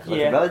the back,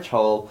 like a village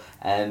hall,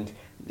 and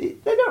they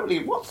don't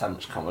really watch that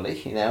much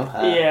comedy, you know.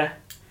 And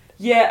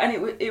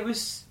it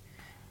was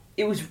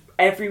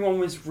everyone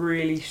was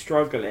really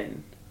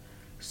struggling,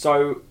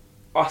 so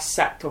I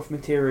sacked off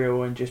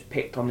material and just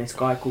picked on this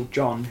guy called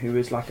John, who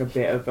was like a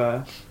bit of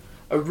a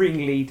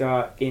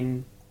ringleader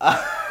in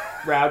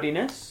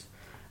rowdiness,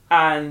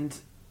 and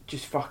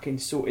just fucking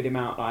sorted him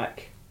out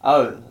like...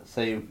 Oh,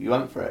 so you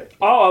went for it?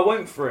 Oh, I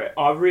went for it.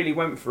 I really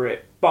went for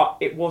it. But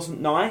it wasn't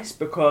nice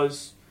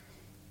because,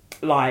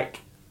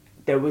 like,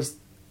 there was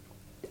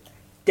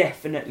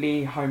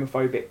definitely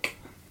homophobic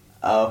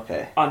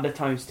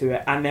undertones to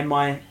it. And then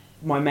my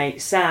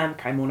mate Sam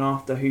came on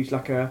after, who's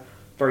like a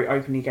very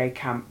openly gay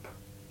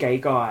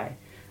guy,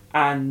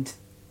 and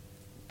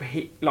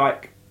he,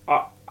 like,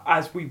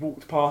 as we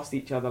walked past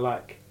each other,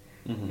 like,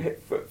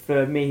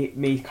 for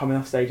me coming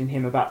off stage and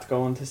him about to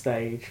go onto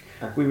stage,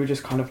 we were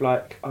just kind of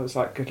like, I was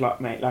like, good luck,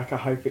 mate, like, I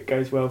hope it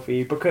goes well for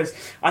you, because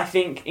I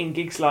think in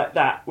gigs like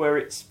that, where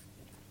it's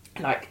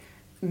like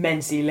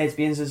men see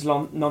lesbians as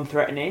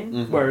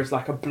non-threatening, whereas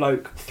like a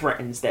bloke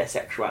threatens their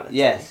sexuality.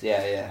 Yes,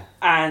 yeah.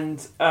 And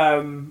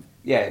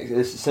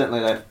it's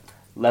certainly like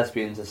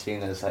lesbians are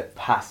seen as like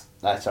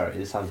sorry,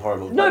 this sounds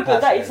horrible. No,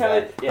 but that is how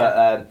it...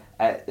 Yeah.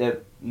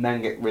 But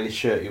men get really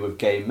shirty with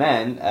gay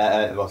men,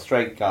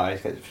 straight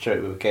guys get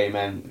shirty with gay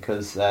men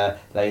because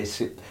they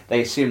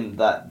assume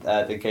that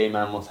the gay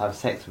man must have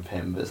sex with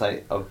him, but it's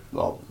like, oh,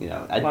 well, you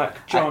know...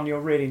 Like, John, you're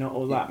really not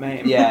all that,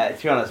 mate. Yeah,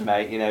 to be honest,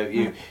 mate, you know,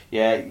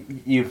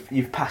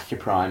 you've passed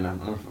your prime,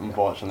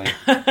 unfortunately.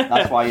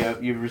 That's why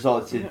you've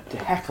resorted to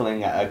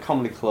heckling at a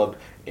comedy club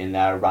in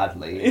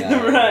Radley.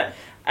 Right.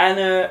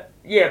 And,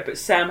 but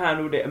Sam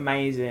handled it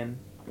amazing.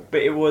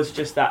 But it was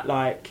just that,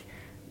 like,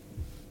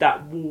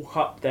 that walk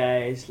up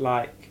there is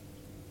like,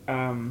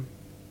 I'm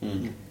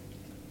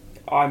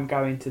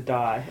going to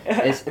die.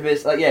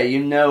 it's like, yeah,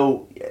 you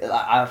know,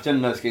 I've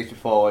done those gigs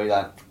before where you're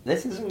like,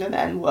 this isn't going to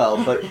end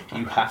well, but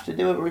you have to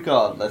do it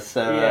regardless.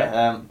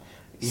 So,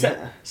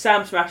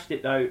 Sam smashed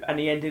it though, and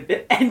he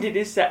ended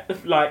his set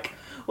of like,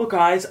 well,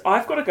 guys,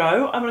 I've got to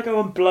go. I'm going to go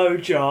and blow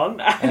John.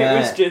 And it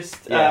was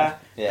just,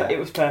 it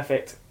was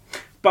perfect.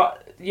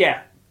 But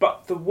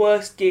the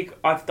worst gig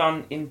I've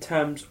done in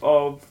terms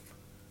of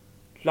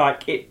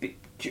like it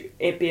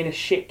being a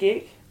shit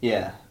gig.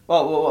 Yeah.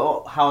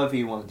 Well, however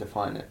you want to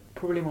define it.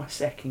 Probably my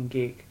second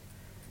gig.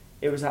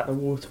 It was at the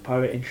Water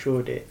Poet in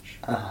Shoreditch.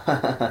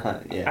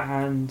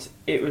 And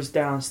it was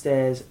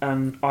downstairs,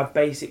 and I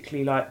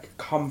basically like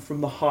come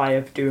from the high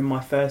of doing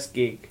my first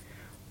gig,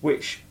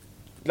 which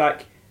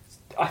like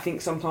I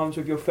think sometimes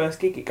with your first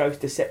gig it goes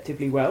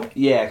deceptively well.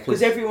 Yeah,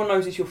 Because everyone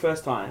knows it's your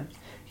first time.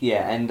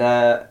 Yeah,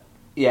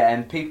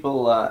 and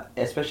people,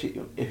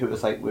 especially if it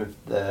was like with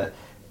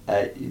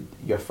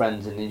your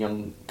friends in a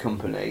young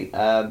company,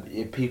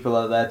 people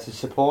are there to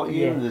support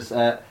you. Yeah. There's,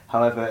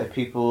 however, if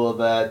people are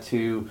there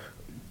to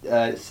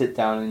sit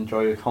down and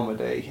enjoy your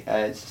comedy,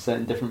 it's a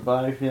certain different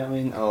vibe. You know what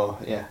I mean? Oh,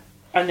 yeah.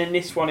 And then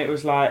this one, it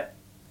was like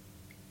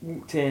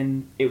walked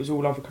in, it was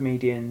all other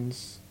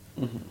comedians,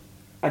 Mm-hmm.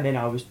 and then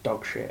I was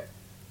dog shit.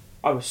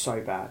 I was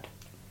so bad,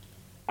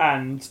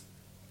 and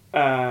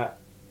I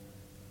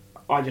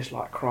just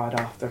like cried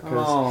after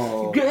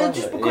because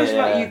just because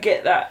like you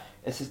get that.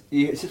 It's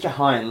such a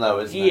high and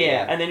low, isn't it?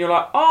 Yeah, and then you're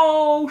like,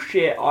 oh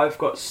shit, I've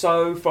got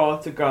so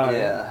far to go.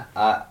 Yeah,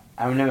 I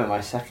remember my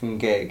second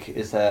gig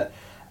is that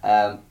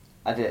I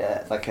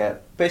did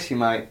basically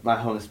my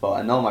home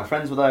spot, and all my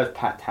friends were there. It was a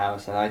packed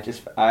house, and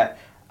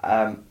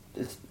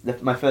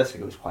my first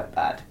gig was quite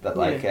bad, but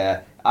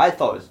I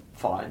thought it was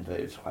fine, but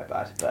it was quite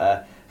bad.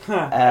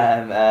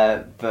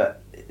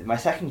 But my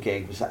second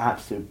gig was an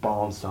absolute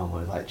barnstorm.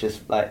 It was I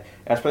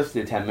was supposed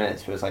to do 10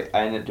 minutes, but it was like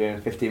I ended up doing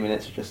 15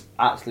 minutes of just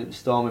absolute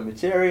storming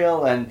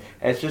material, and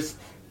it's just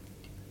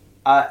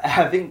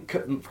I think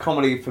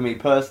comedy for me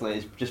personally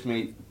is just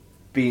me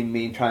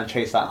trying to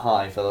chase that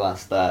high for the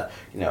last 4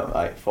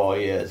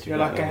 years. You're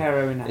like a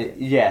heroin addict.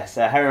 Yes,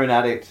 a heroin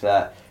addict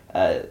that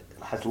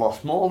has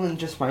lost more than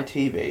just my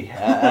TV.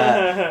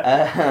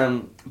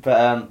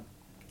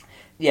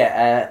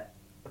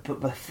 But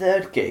my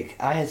third gig,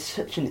 I had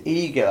such an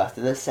ego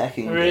after the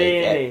second gig.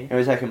 Really? It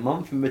was like a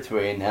month in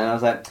between, and I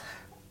was like,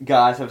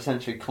 guys, I've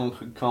essentially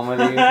conquered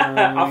comedy.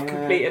 I've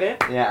completed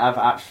it. Yeah, I've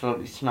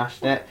absolutely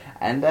smashed it.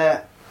 And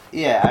I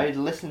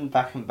listened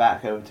back and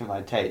back over to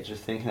my tape,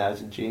 just thinking I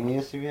was a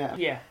genius.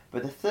 Yeah.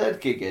 But the third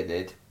gig I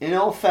did, in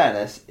all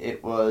fairness,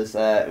 it was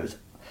in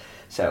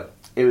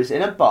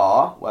a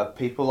bar where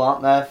people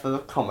aren't there for the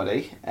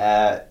comedy.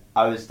 I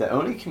was the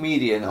only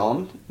comedian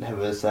on. There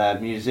was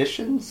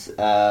musicians.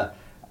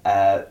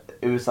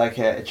 It was like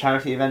a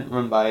charity event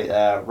run by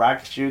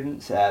RAG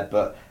students,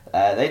 but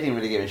they didn't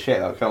really give a shit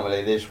about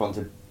comedy. They just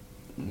wanted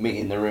meat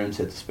in the room,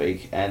 so to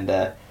speak. And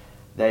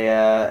they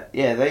were.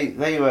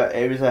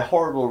 It was a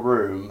horrible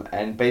room,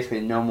 and basically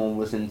no one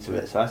was into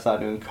it. So I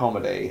started doing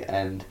comedy,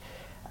 and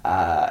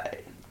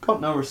got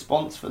no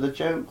response for the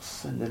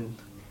jokes, and then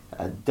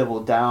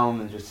doubled down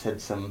and just said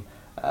some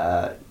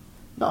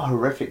not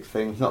horrific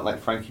things, not like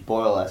Frankie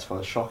Boyle-esque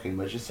or shocking,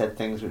 but just said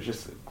things which were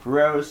just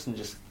gross and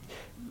just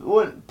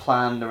weren't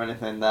planned or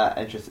anything like that,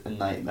 and just a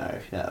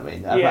nightmare, if you know what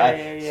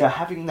I mean. So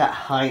having that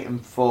height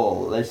and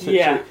fall, there's such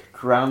a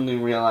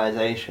grounding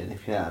realisation,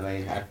 if you know what I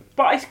mean.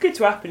 But it's good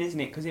to happen, isn't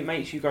it? Because it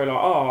makes you go like,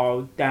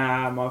 oh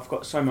damn, I've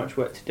got so much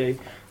work to do,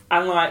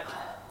 and like,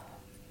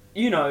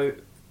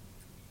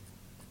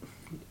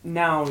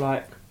 now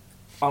like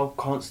I'll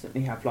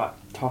constantly have like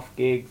tough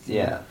gigs.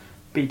 Yeah.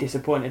 Be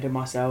disappointed in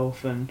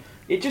myself, and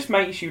it just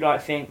makes you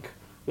like think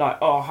like,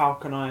 oh, how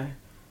can I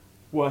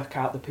work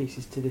out the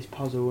pieces to this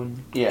puzzle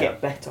and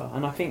get better?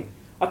 And I think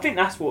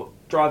that's what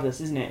drives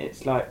us, isn't it?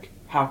 It's like,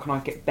 how can I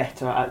get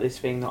better at this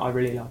thing that I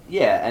really love?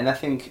 Yeah, and I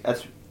think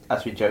as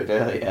we joked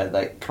earlier,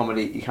 like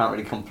comedy, you can't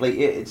really complete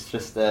it. It's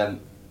just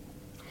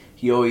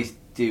you always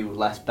do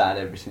less bad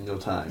every single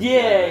time.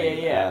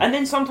 Yeah. And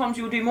then sometimes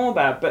you'll do more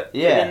bad, but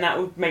then that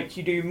would make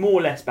you do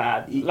more less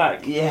bad.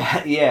 Like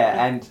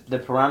and the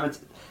parameter,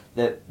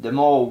 the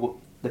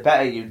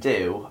better you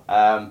do,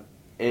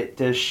 it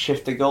does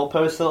shift the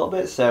goalpost a little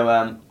bit.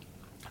 So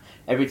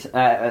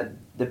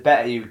the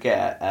better you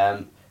get,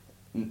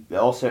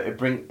 also it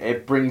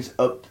brings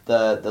up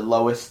the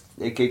lowest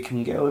a gig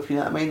can go, if you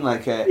know what I mean.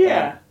 Like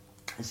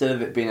instead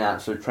of it being an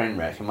absolute train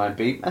wreck, it might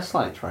be a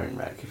slight train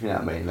wreck, if you know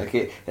what I mean. Like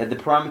the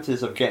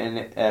parameters of getting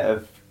it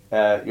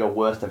your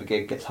worst ever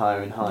gig gets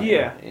higher and higher.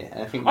 Yeah.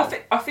 And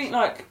I think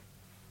like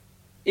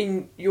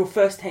in your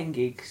first 10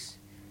 gigs,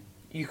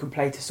 you can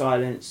play to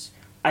silence,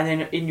 and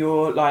then in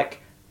your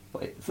like.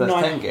 Wait, first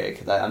 10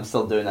 gig? Like, I'm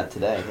still doing that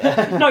today.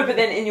 No, but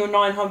then in your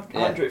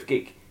 900th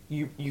gig,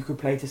 you could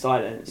play to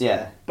silence.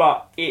 Yeah.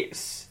 But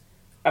it's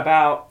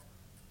about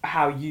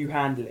how you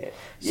handle it.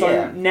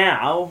 So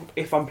now,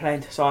 if I'm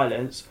playing to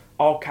silence,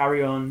 I'll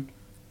carry on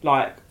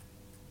like,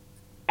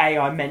 A,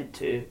 I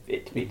meant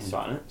it to be to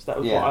silence. That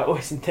was what I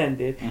always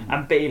intended. Mm-hmm.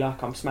 And B,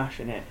 like, I'm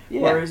smashing it.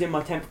 Yeah. Whereas in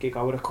my 10th gig,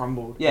 I would have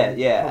crumbled.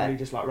 Probably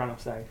just like ran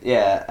off stage.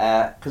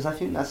 Yeah, because I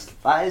think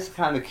that is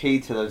kind of key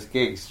to those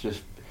gigs.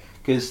 Just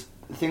because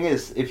the thing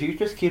is, if you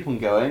just keep on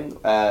going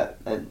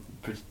and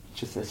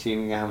just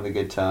assuming you're having a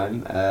good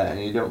time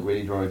and you don't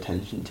really draw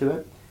attention to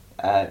it,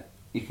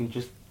 you can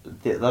just.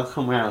 They'll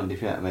come round,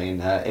 if you know what I mean.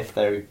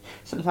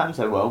 Sometimes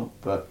they won't,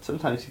 but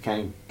sometimes you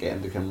can get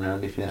them to come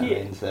round, if you know what I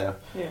mean. So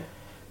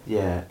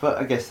but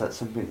I guess that's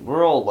something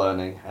we're all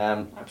learning.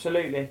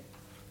 Absolutely.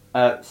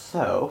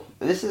 So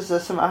this is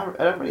something I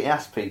don't really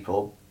ask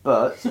people,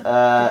 but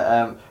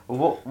where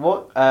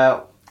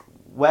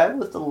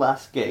was the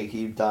last gig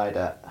you died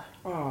at?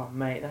 Oh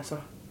mate, that's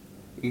a.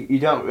 You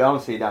don't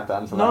honestly. You don't have to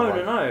answer that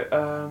one. No.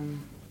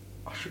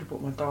 I should have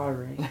brought my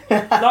diary.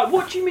 Like,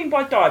 what do you mean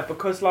by died?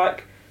 Because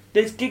like,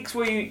 there's gigs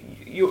where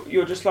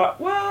you're just like,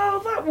 well,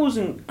 that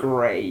wasn't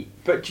great.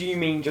 But do you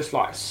mean just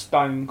like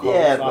stone cold?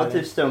 Yeah, silence?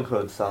 what do stone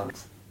cold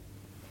silence?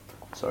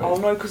 Sorry. Oh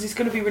no, because it's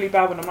going to be really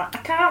bad when I'm like, I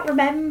can't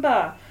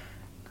remember.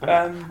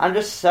 I'm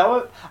just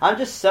so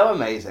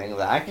amazing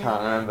that I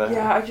can't remember.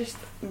 Yeah, I just.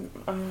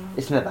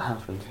 It's never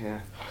happened.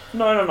 Yeah.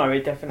 No,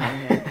 it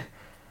definitely. Yeah.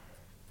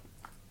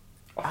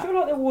 I feel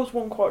like there was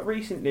one quite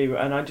recently,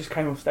 and I just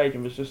came off stage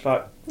and was just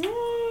like,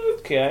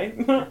 okay.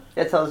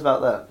 Yeah, tell us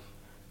about that.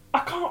 I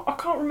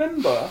can't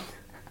remember.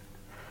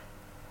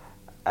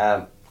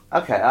 Okay.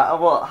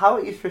 Well, how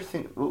about you first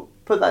think? We'll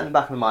put that in the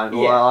back of the mind.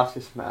 Or Yeah. I'll ask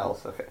you something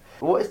else. Okay.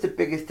 What is the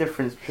biggest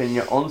difference between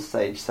your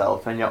on-stage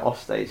self and your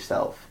off-stage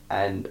self,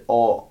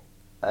 or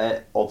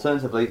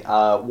alternatively,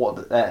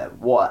 what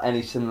are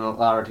any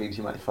similarities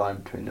you might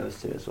find between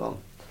those two as well?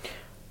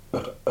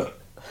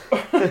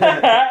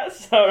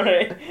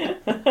 Sorry.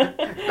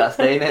 That's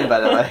staying in, by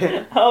the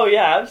way. Oh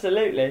yeah,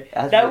 absolutely.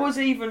 That's That it. was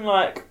even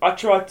like I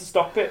tried to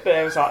stop it, but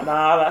it was like,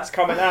 nah, that's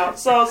coming out.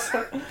 So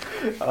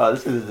Oh,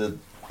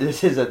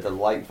 this is a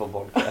delightful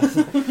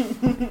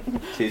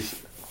podcast. She's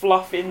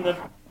fluff in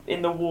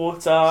the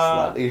water,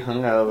 slightly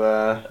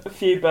hungover, a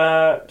few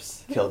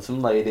burps. killed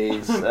some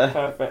ladies.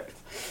 Perfect.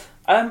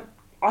 I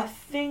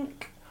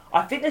think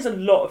there's a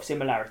lot of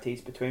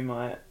similarities between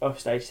my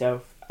offstage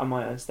self and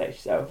my onstage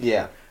self.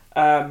 Yeah.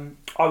 I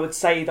would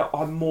say that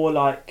I'm more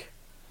like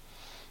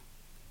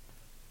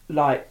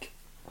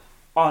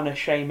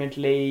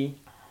unashamedly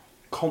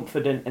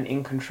confident and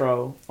in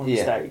control on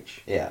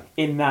stage. Yeah.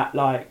 In that,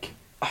 like,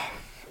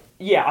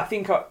 yeah, I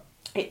think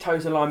it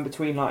toes the line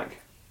between like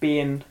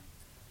being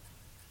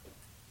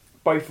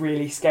both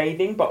really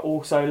scathing, but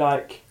also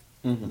like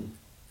in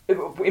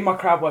my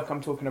crowd work,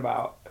 I'm talking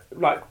about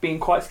like being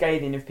quite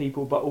scathing of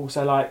people, but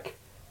also like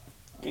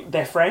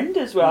their friend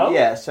as well.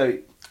 Yeah. So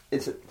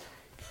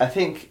I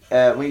think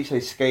when you say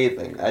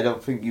scathing, I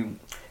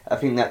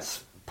think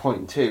that's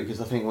point two,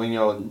 because I think when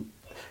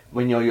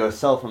you're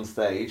yourself on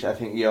stage, I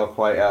think you're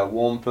quite a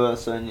warm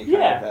person. You good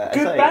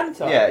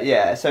banter.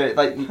 Yeah. So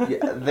like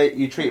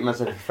you treat them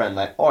as a friend,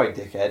 like, "Oi,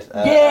 dickhead."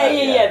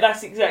 Yeah.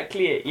 That's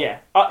exactly it.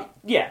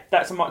 Yeah,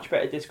 that's a much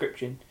better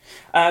description.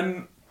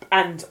 And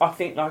I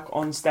think like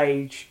on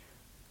stage,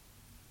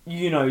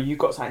 you've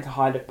got something to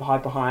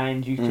hide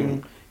behind. You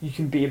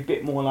can be a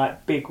bit more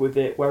like big with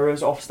it.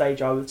 Whereas off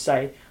stage, I would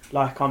say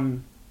like I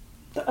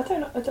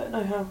don't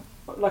know how,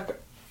 like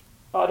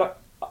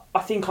I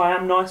think I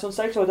am nice on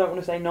stage, so I don't want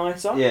to say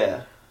nicer.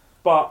 Yeah.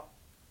 But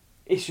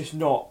it's just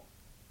not.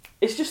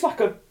 It's just like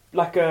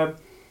a.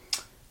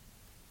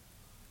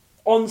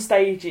 On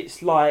stage,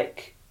 it's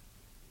like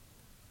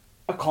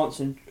a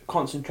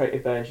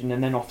concentrated version,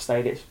 and then off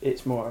stage,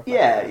 it's more.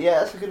 Yeah,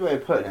 that's a good way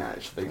of putting it,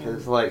 actually,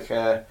 because like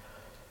I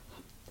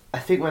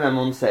think when I'm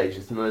on stage,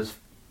 it's the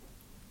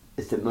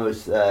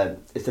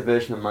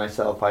version of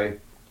myself I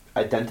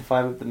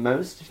identify with the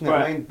most, if you know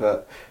what I mean.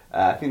 But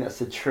I think that's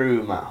the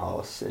true Matt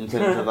Hoss in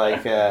terms of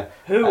like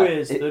who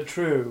is the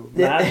true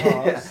Matt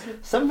Hoss?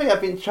 Something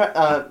I've been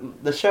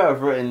the show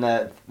I've written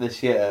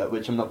this year,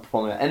 which I'm not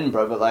performing at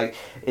Edinburgh, but like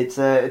it's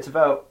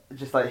about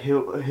just like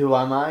who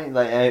am I,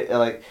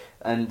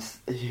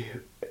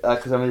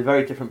 because I'm a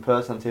very different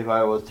person to who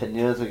I was 10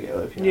 years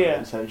ago, if you know what I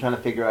mean. So I'm trying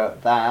to figure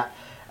out that.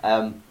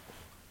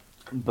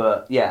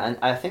 But yeah, and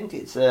I think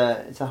it's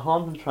a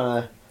hard one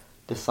trying to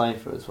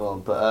decipher as well.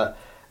 But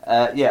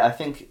I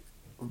think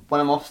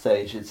when I'm off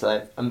stage, it's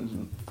like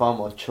I'm far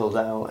more chilled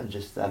out and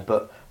just.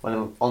 But when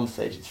I'm on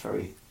stage, it's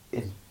very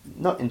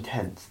not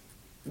intense,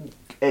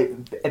 a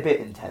bit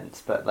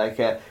intense, but like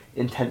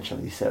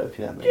intentionally so. If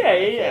you know what I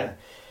mean.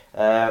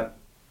 Yeah.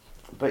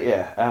 But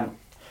yeah.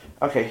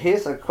 Okay,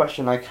 here's a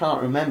question I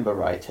can't remember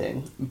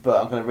writing,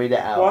 but I'm going to read it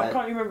out. Why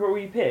can't you remember? Were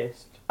you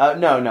pissed?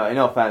 No, in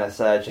all fairness,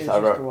 I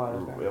wrote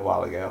a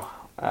while ago.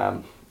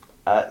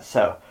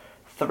 So,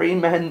 3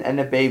 men and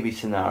a baby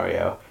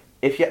scenario.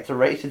 If you had to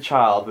raise a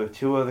child with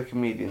 2 other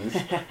comedians,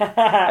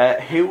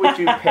 who would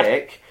you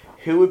pick?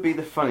 Who would be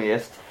the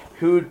funniest?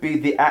 Who would be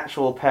the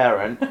actual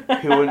parent?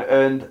 Who would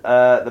earn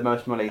the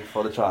most money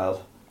for the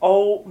child?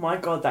 Oh my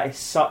god, that is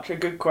such a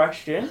good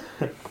question.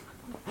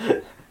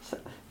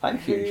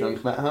 Thank you,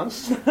 Drunk Matt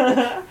House.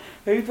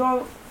 Who do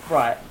I...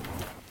 Right.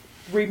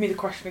 Read me the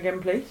question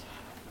again, please.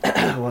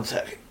 1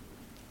 sec.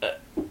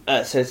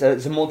 So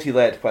it's a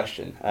multi-layered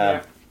question.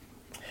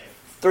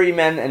 3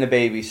 men and a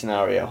baby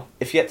scenario.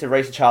 If you had to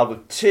raise a child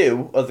with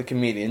 2 other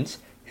comedians,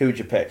 who would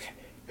you pick?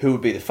 Who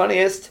would be the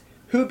funniest?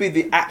 Who would be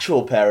the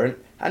actual parent?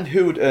 And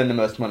who would earn the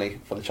most money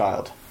for the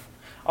child?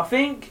 I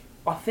think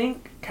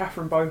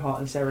Catherine Bohart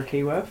and Sarah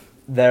Keyworth.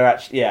 They're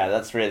actually, yeah,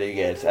 that's really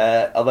good.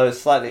 Although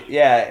slightly,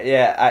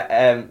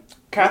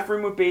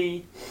 Catherine would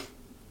be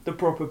the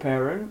proper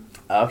parent.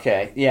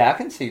 Okay, yeah, I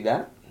can see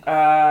that.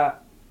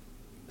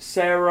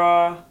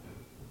 Sarah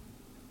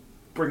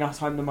bring us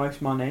home the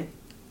most money.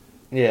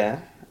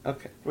 Yeah,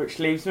 okay. Which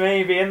leaves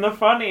me being the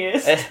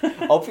funniest.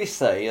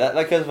 Obviously, that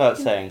goes without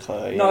saying,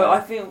 Chloe. No,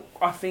 yeah.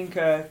 I think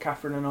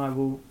Catherine and I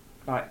will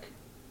like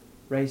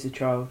raise the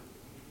child.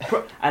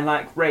 And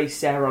like raise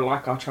Sarah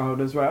like our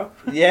child as well.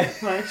 Yeah.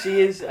 Like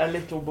she is a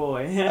little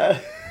boy.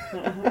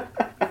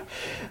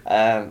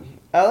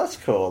 Oh, that's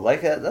cool.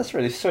 Like that's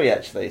really sweet,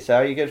 actually. So,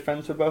 are you good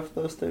friends with both of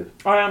those two?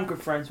 I am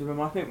good friends with him.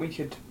 I think we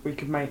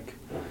could make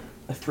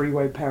a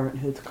three-way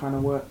parenthood kind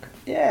of work.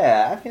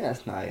 Yeah, I think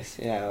that's nice.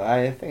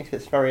 I think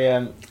it's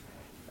very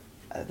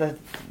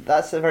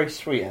that's a very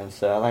sweet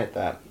answer. I like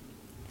that.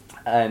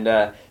 And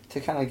to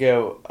kind of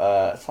go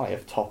slightly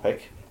off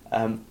topic,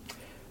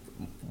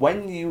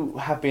 when you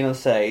have been on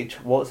stage,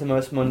 what's the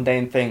most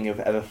mundane thing you've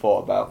ever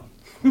thought about?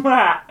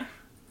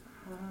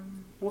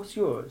 What's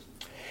yours?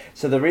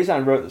 So the reason I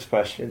wrote this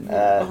question,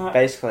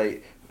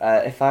 basically,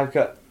 if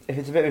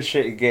it's a bit of a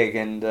shitty gig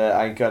and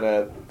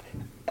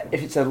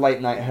if it's a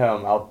late night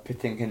home, I'll be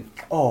thinking,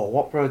 oh,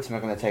 what roads am I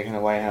going to take on the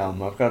way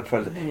home? I've got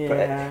to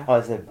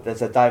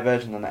there's a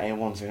diversion on the A1, so I'm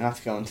going to have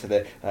to go into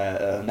the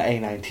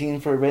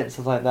A19 for a bit and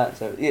stuff like that.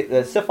 So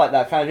there's stuff like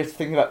that, kind of just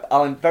thinking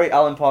about very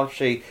Alan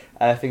Partridge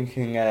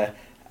thinking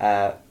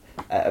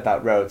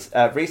about roads.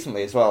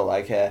 Recently as well,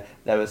 like there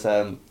was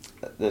the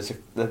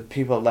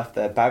people left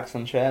their bags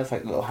on chairs,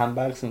 like little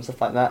handbags and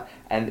stuff like that.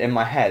 And in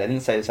my head, I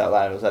didn't say this out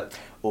loud. I was like,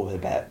 "Oh, they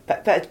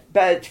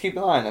better keep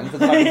an eye on them."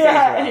 Because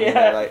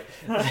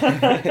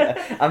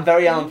I'm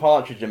very Alan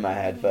Partridge in my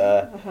head,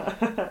 but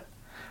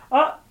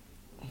I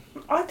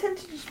tend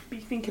to just be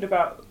thinking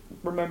about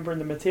remembering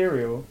the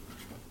material,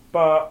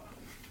 but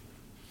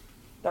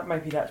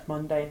that's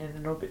mundane in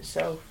and of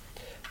itself.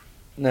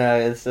 No,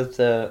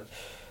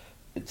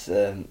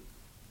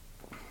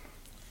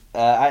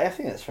 I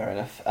think that's fair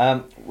enough.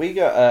 We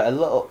got I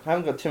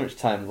haven't got too much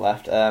time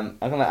left. I'm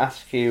going to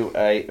ask you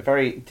a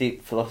very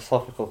deep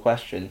philosophical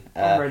question.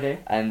 I'm ready.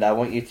 And I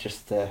want you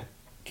just to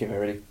give a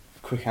really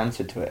quick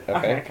answer to it,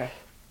 okay?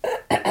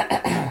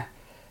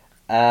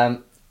 Okay.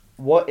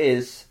 What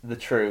is the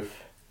truth?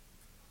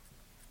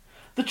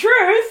 The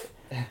truth?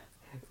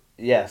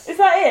 Yes. Is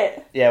that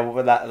it? Yeah,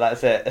 well,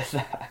 that's it.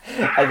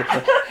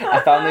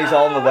 I found these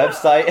all on the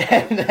website,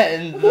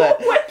 and what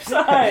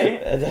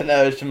website? I don't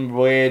know, some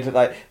weird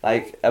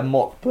like a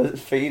mock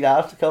BuzzFeed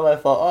article. I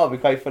thought, oh, it'd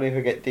be quite funny if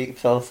we get deep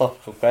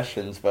philosophical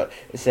questions, but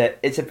it's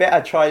a bit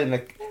I tried in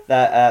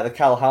the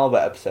Cal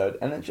Halbert episode,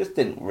 and it just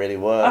didn't really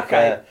work.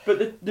 Okay,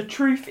 but the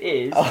truth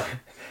is,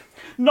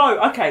 no.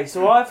 Okay,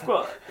 so I've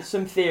got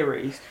some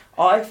theories.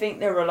 I think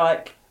there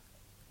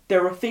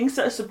are things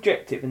that are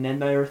subjective, and then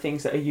there are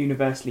things that are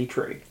universally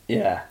true.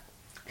 Yeah.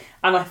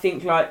 And I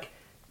think,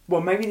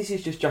 maybe this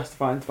is just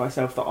justifying to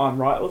myself that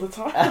I'm right all the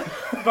time.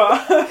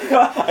 but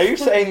are you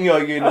saying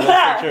you're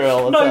universally true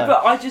all the time? No,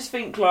 but I just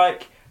think,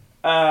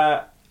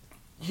 there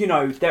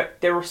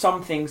are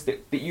some things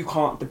that you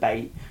can't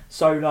debate.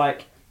 So,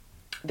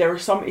 there are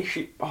some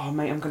issues... Oh,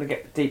 mate, I'm going to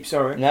get deep,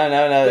 sorry. No,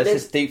 it's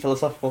just deep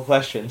philosophical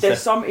questions.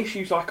 There's some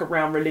issues,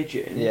 around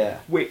religion,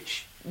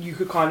 which you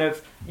could kind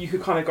of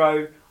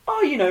go...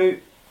 Oh,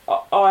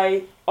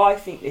 I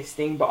think this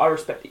thing, but I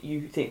respect that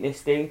you think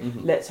this thing.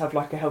 Mm-hmm. Let's have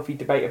a healthy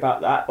debate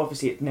about that.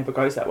 Obviously, it never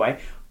goes that way.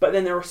 But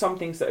then there are some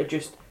things that are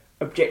just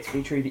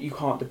objectively true that you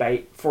can't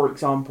debate. For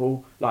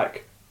example,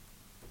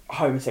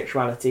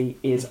 homosexuality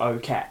is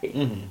okay.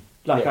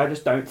 Mm-hmm. I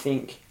just don't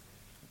think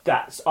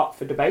that's up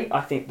for debate.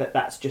 I think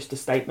that's just a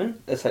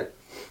statement. It's like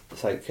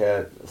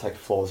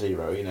floor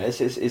zero.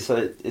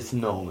 It's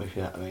norm, if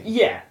you know what I mean.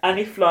 Yeah, and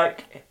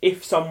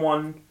if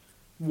someone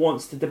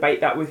wants to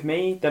debate that with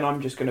me, then I'm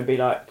just going to be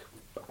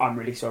I'm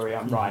really sorry,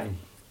 I'm right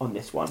on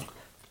this one.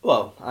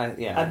 Well,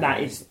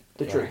 that is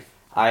the truth.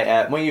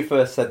 When you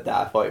first said that,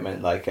 I thought you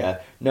meant no,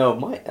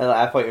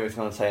 I thought you were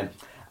going to say,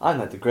 I'm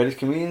not the greatest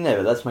comedian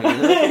ever. That's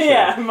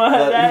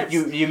my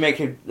you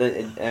make an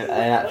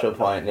actual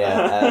point.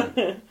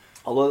 Yeah.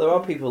 Although there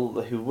are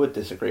people who would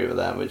disagree with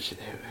that,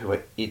 who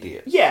are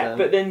idiots. Yeah,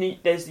 but then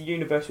there's the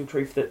universal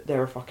truth that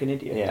they're a fucking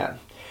idiot. Yeah.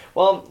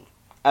 Well,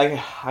 I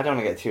don't want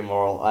to get too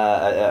moral.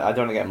 I don't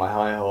want to get my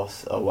high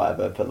horse or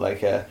whatever. But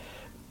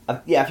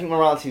I think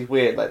morality is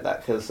weird like that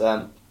because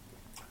I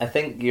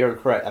think you're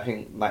correct. I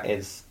think that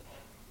is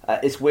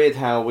it's weird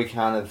how we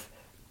kind of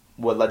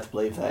were led to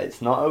believe that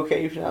it's not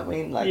okay. If you know what I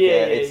mean?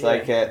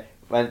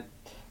 When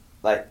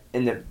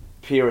in the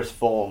purest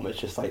form, it's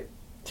just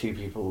two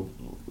people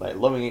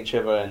loving each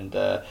other and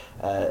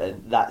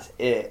that's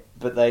it.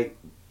 But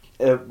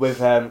with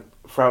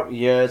throughout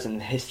years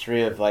and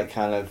history of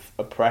kind of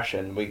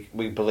oppression,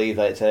 we believe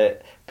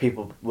that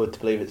people would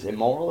believe it's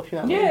immoral, if you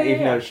know what I mean.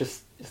 Even though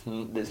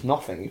it's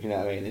nothing, if you know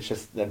what I mean. It's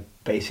just the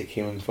basic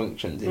human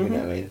functions, if you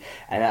know what I mean.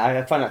 And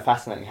I find that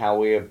fascinating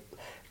how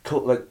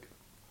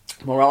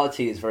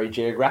morality is very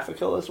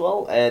geographical as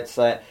well. It's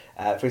for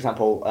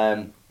example,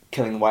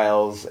 killing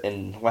whales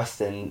in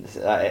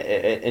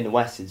in the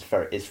West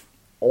is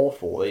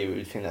awful. You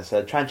would think that's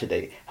a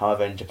tragedy.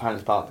 However, in Japan,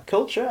 it's part of the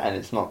culture, and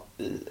it's not.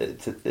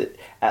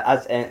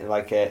 As in, in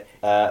the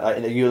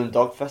Yulin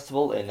Dog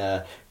Festival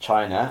in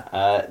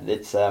China,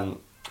 it's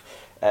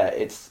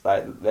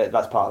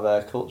that's part of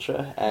their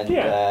culture,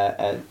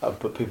 and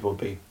but people would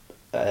be.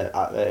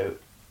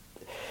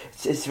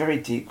 It's a very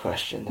deep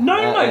question.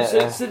 No.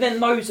 So then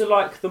those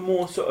are the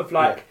more sort of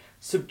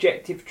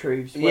subjective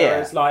truths,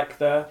 whereas like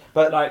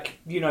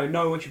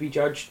no one should be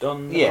judged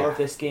on the colour of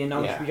their skin,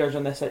 no one should be judged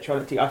on their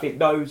sexuality. I think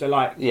those are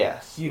like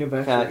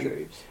universal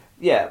truths.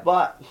 Yeah,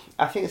 but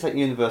I think it's like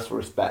universal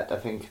respect. I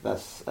think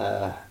that's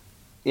I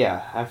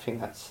think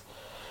that's.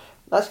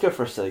 Let's go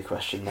for a silly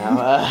question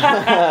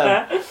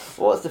now.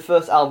 What's the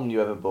first album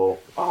you ever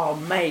bought? Oh,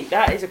 mate,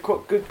 that is a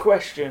good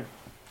question.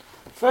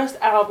 First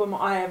album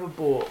I ever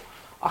bought.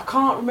 I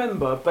can't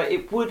remember, but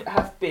it would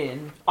have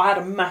been... I had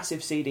a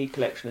massive CD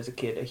collection as a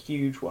kid, a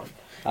huge one.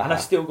 And I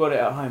still got it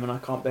at home and I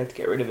can't bear to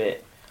get rid of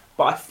it.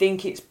 But I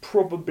think it's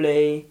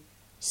probably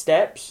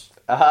Steps.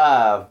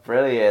 Ah,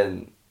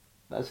 brilliant.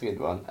 That's a good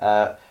one.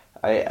 Are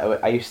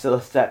you still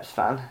a Steps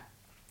fan?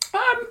 Do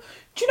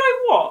you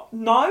know what?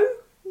 No.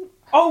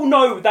 Oh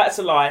no, that's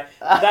a lie.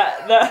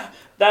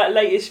 That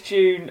latest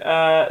tune,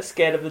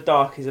 Scared of the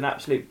Dark, is an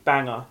absolute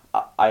banger.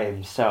 I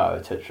am so out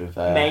of touch with...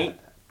 Mate,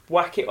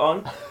 whack it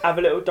on, have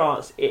a little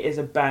dance, it is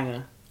a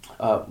banger.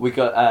 We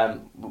got head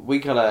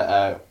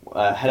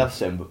off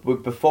soon,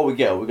 but before we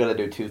go, we're going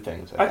to do two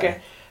things. Okay.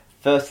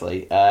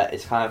 Firstly,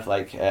 it's kind of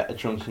like a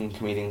drunken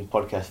comedian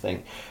podcast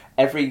thing.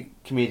 Every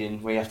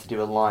comedian, we have to do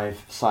a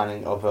live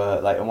signing of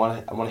I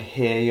want to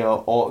hear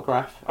your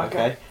autograph.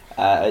 Okay.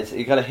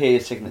 You got to hear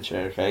your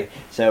signature. Okay.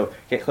 So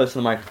get close to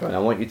the microphone. I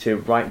want you to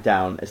write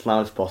down as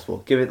loud as possible.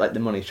 Give it like the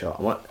money shot.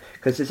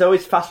 Because it's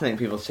always fascinating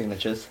people's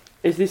signatures.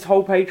 Is this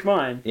whole page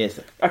mine? Yes.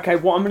 Okay,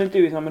 what I'm going to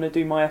do is I'm going to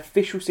do my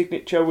official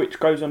signature, which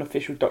goes on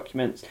official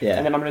documents. Yeah.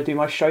 And then I'm going to do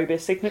my showbiz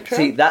signature.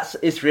 See,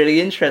 it's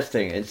really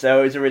interesting. It's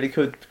always a really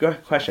good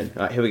question.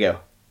 All right, here we go.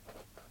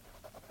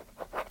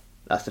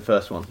 That's the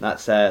first one.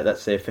 That's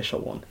the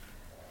official one.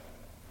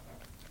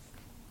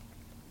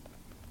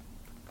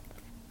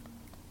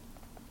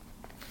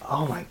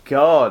 Oh my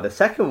god, the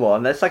second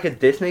one, that's like a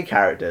Disney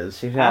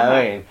characters, you know what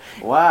I mean?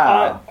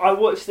 Wow. I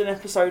watched an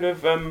episode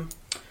of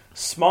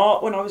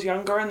Smart when I was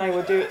younger, and they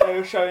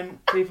were showing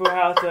people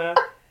how to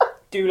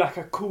do like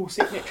a cool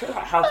signature,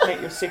 like how to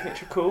make your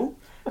signature cool.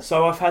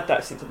 So I've had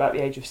that since about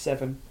the age of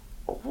 7.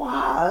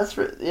 Wow, that's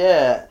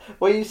yeah.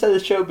 When you said the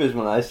showbiz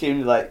one, I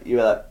assumed like you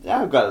were like,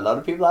 yeah, I've got a lot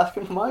of people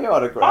asking for my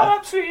autograph. Oh,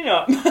 absolutely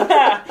not.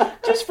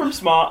 Just from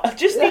Smart,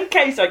 just in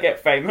case I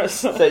get famous.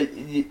 So,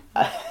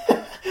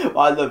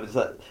 what I love is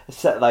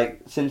that,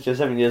 like, since you're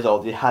 7 years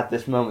old, you had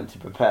this moment to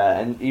prepare,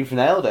 and you've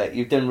nailed it.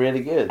 You've done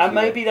really good. And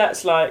maybe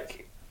that's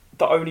like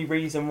the only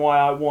reason why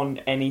I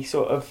want any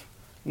sort of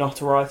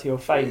notoriety or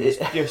fame, is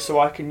just so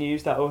I can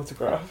use that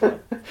autograph.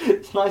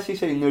 It's nice you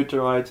say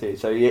notoriety.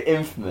 So you're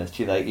infamous.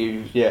 You're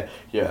kind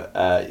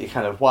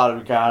of widely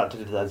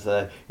regarded as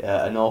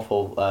an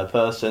awful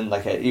person,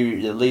 like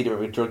you're the leader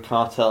of a drug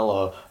cartel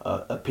or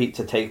a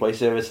pizza takeaway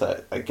service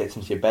that gets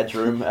into your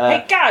bedroom.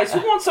 Hey guys,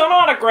 who wants an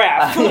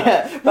autograph?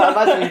 Yeah, but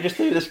imagine you just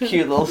do this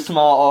cute little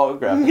smart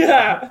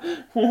autograph.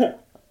 Yeah.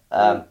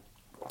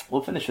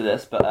 We'll finish with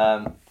this,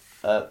 but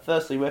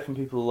firstly, where can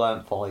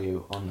people follow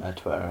you on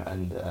Twitter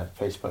and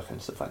Facebook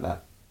and stuff like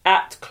that?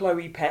 At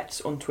Chloe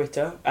Petts on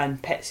Twitter,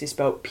 and Petts is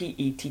spelled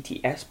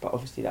Petts, but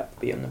obviously that would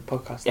be on the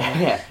podcast.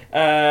 Yeah.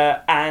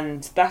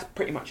 And that's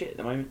pretty much it at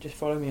the moment. Just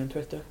follow me on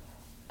Twitter.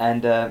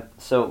 And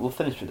so we'll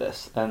finish with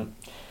this.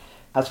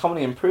 Has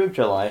comedy improved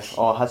your life,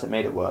 or has it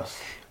made it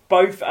worse?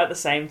 Both at the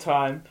same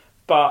time,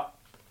 but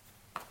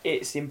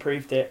it's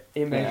improved it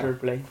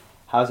immeasurably. Yeah.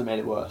 How has it made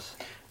it worse?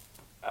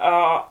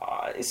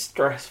 It's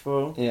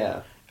stressful.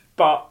 Yeah.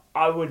 But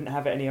I wouldn't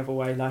have it any other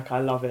way. Like, I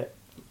love it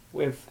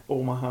with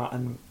all my heart,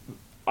 and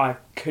I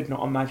could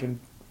not imagine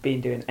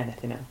doing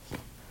anything else.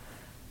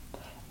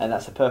 And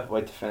that's a perfect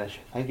way to finish.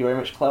 Thank you very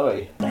much,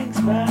 Chloe.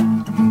 Thanks,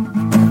 man.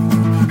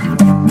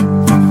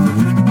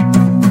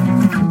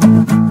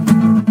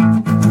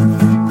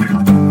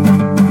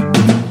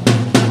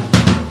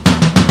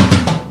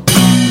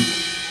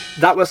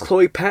 That was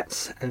Chloe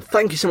Petts, and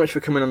thank you so much for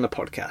coming on the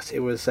podcast.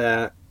 It was...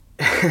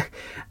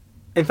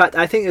 In fact,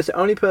 I think it's the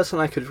only person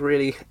I could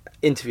really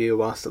interview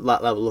whilst at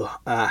that level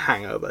of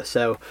hangover.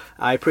 So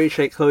I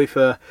appreciate Chloe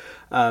for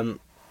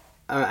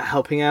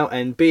helping out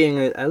and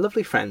being a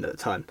lovely friend at the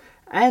time.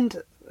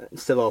 And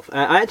still off.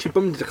 I actually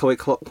bumped into Chloe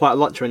quite a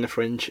lot during the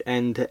Fringe,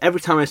 and every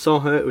time I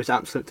saw her, it was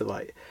absolute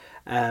delight.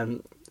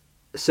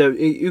 So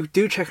you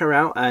do check her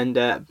out, and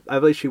I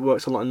believe she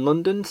works a lot in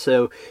London.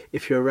 So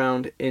if you're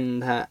around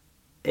in that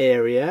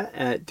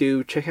area,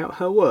 do check out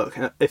her work.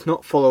 If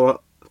not,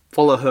 follow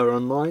her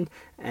online,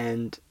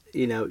 and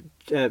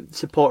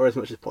support her as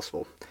much as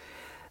possible.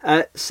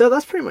 So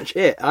that's pretty much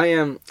it.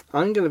 I'm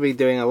going to be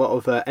doing a lot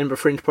of Edinburgh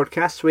Fringe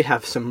podcasts. We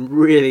have some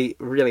really,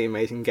 really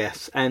amazing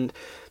guests, and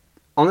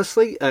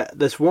honestly,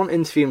 there's one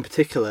interview in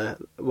particular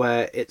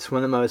where it's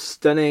one of the most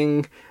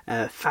stunning,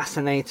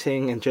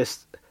 fascinating, and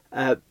just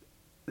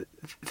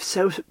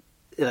so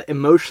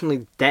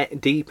emotionally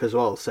deep as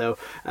well. So,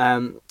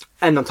 and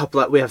on top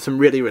of that, we have some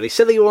really, really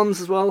silly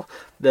ones as well.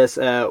 There's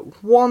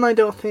one I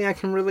don't think I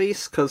can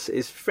release because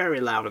it's very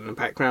loud in the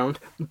background.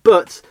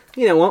 But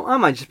you know what? I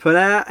might just put it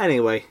out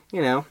anyway.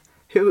 You know,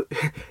 who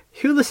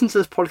listens to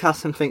this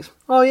podcast and thinks,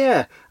 "Oh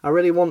yeah, I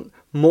really want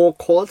more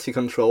quality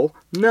control."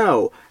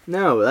 No,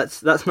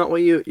 that's not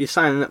what you're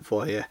signing up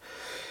for here.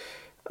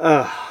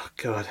 Oh,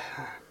 God.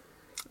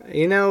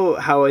 You know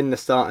how in the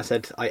start I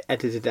said I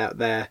edited out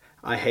there,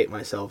 I hate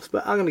myself,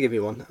 but I'm going to give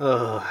you one.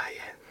 Oh,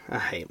 yeah, I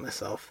hate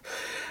myself.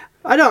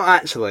 I don't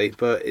actually,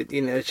 but,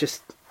 it's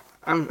just,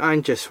 I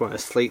just want to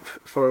sleep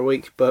for a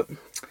week, but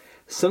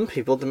some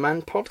people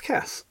demand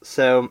podcasts,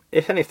 so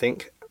if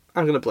anything,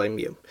 I'm going to blame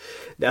you.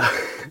 No.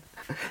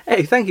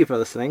 Hey, thank you for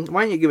listening.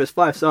 Why don't you give us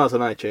 5 stars on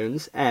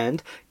iTunes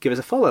and give us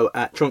a follow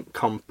at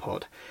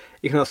DrunkCompod.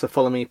 You can also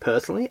follow me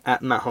personally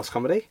at Matt Hoss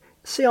Comedy.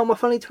 See all my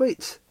funny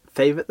tweets.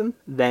 Favourite them,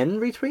 then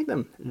retweet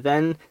them.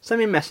 Then send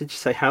me a message to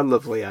say how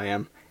lovely I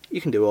am.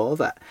 You can do all of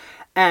that.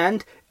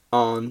 And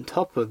on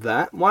top of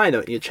that, why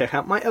don't you check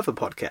out my other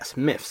podcast,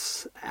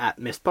 Myths, at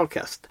Myths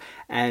Podcast.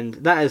 And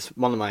that is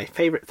one of my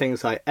favourite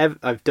things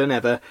I've done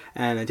ever.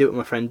 And I do it with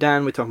my friend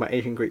Dan. We talk about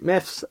ancient Greek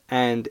myths.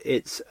 And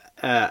it's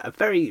a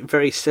very,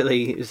 very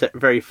silly,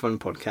 very fun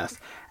podcast.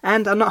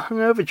 And I'm not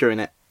hungover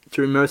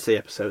during most of the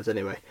episodes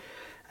anyway.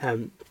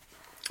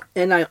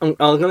 And I'm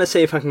going to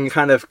see if I can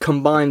kind of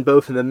combine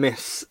both of the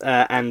Myths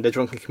and the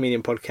Drunken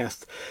Comedian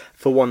podcast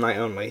for one night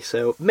only.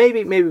 So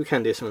maybe we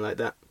can do something like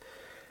that.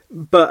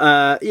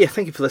 But yeah,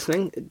 thank you for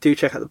listening. Do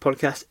check out the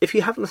podcast. If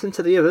you haven't listened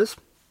to the others,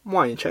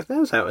 why don't you check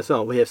those out as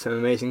well? We have some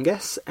amazing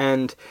guests.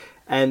 And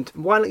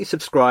why don't you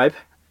subscribe?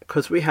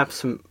 Because we have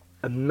some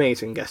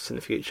amazing guests in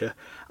the future.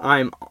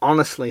 I'm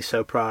honestly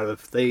so proud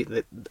of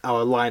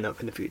our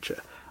lineup in the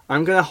future.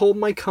 I'm going to hold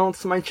my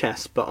cards to my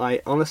chest, but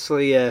I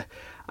honestly,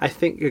 I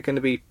think you're going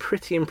to be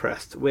pretty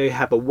impressed. We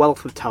have a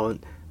wealth of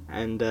talent,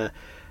 and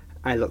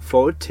I look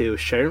forward to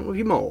sharing it with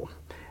you more.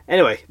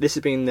 Anyway, this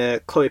has been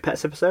the Chloe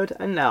Pets episode,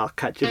 and I'll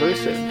catch you very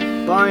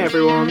soon. Bye,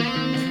 everyone.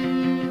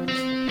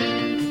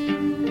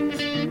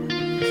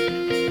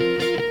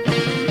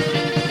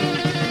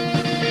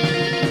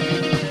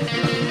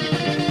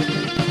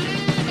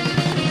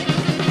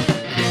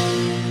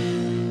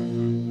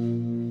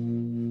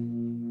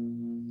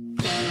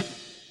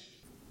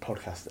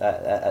 Podcast.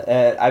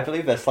 I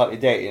believe they're slightly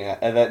dating.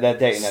 They're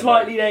dating.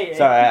 Slightly dating.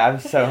 Sorry, I'm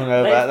so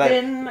hungover.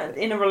 They've been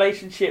in a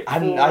relationship for...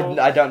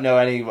 I don't know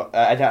any.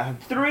 I don't have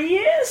 3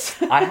 years.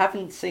 I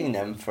haven't seen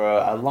them for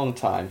a long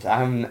time.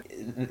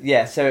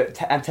 Yeah. So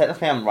and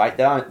technically, I'm right.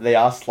 They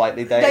are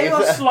slightly dating. They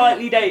are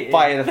slightly dating.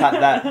 By the fact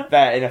that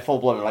they're in a full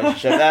blown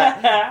relationship.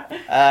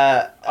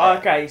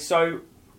 Okay, so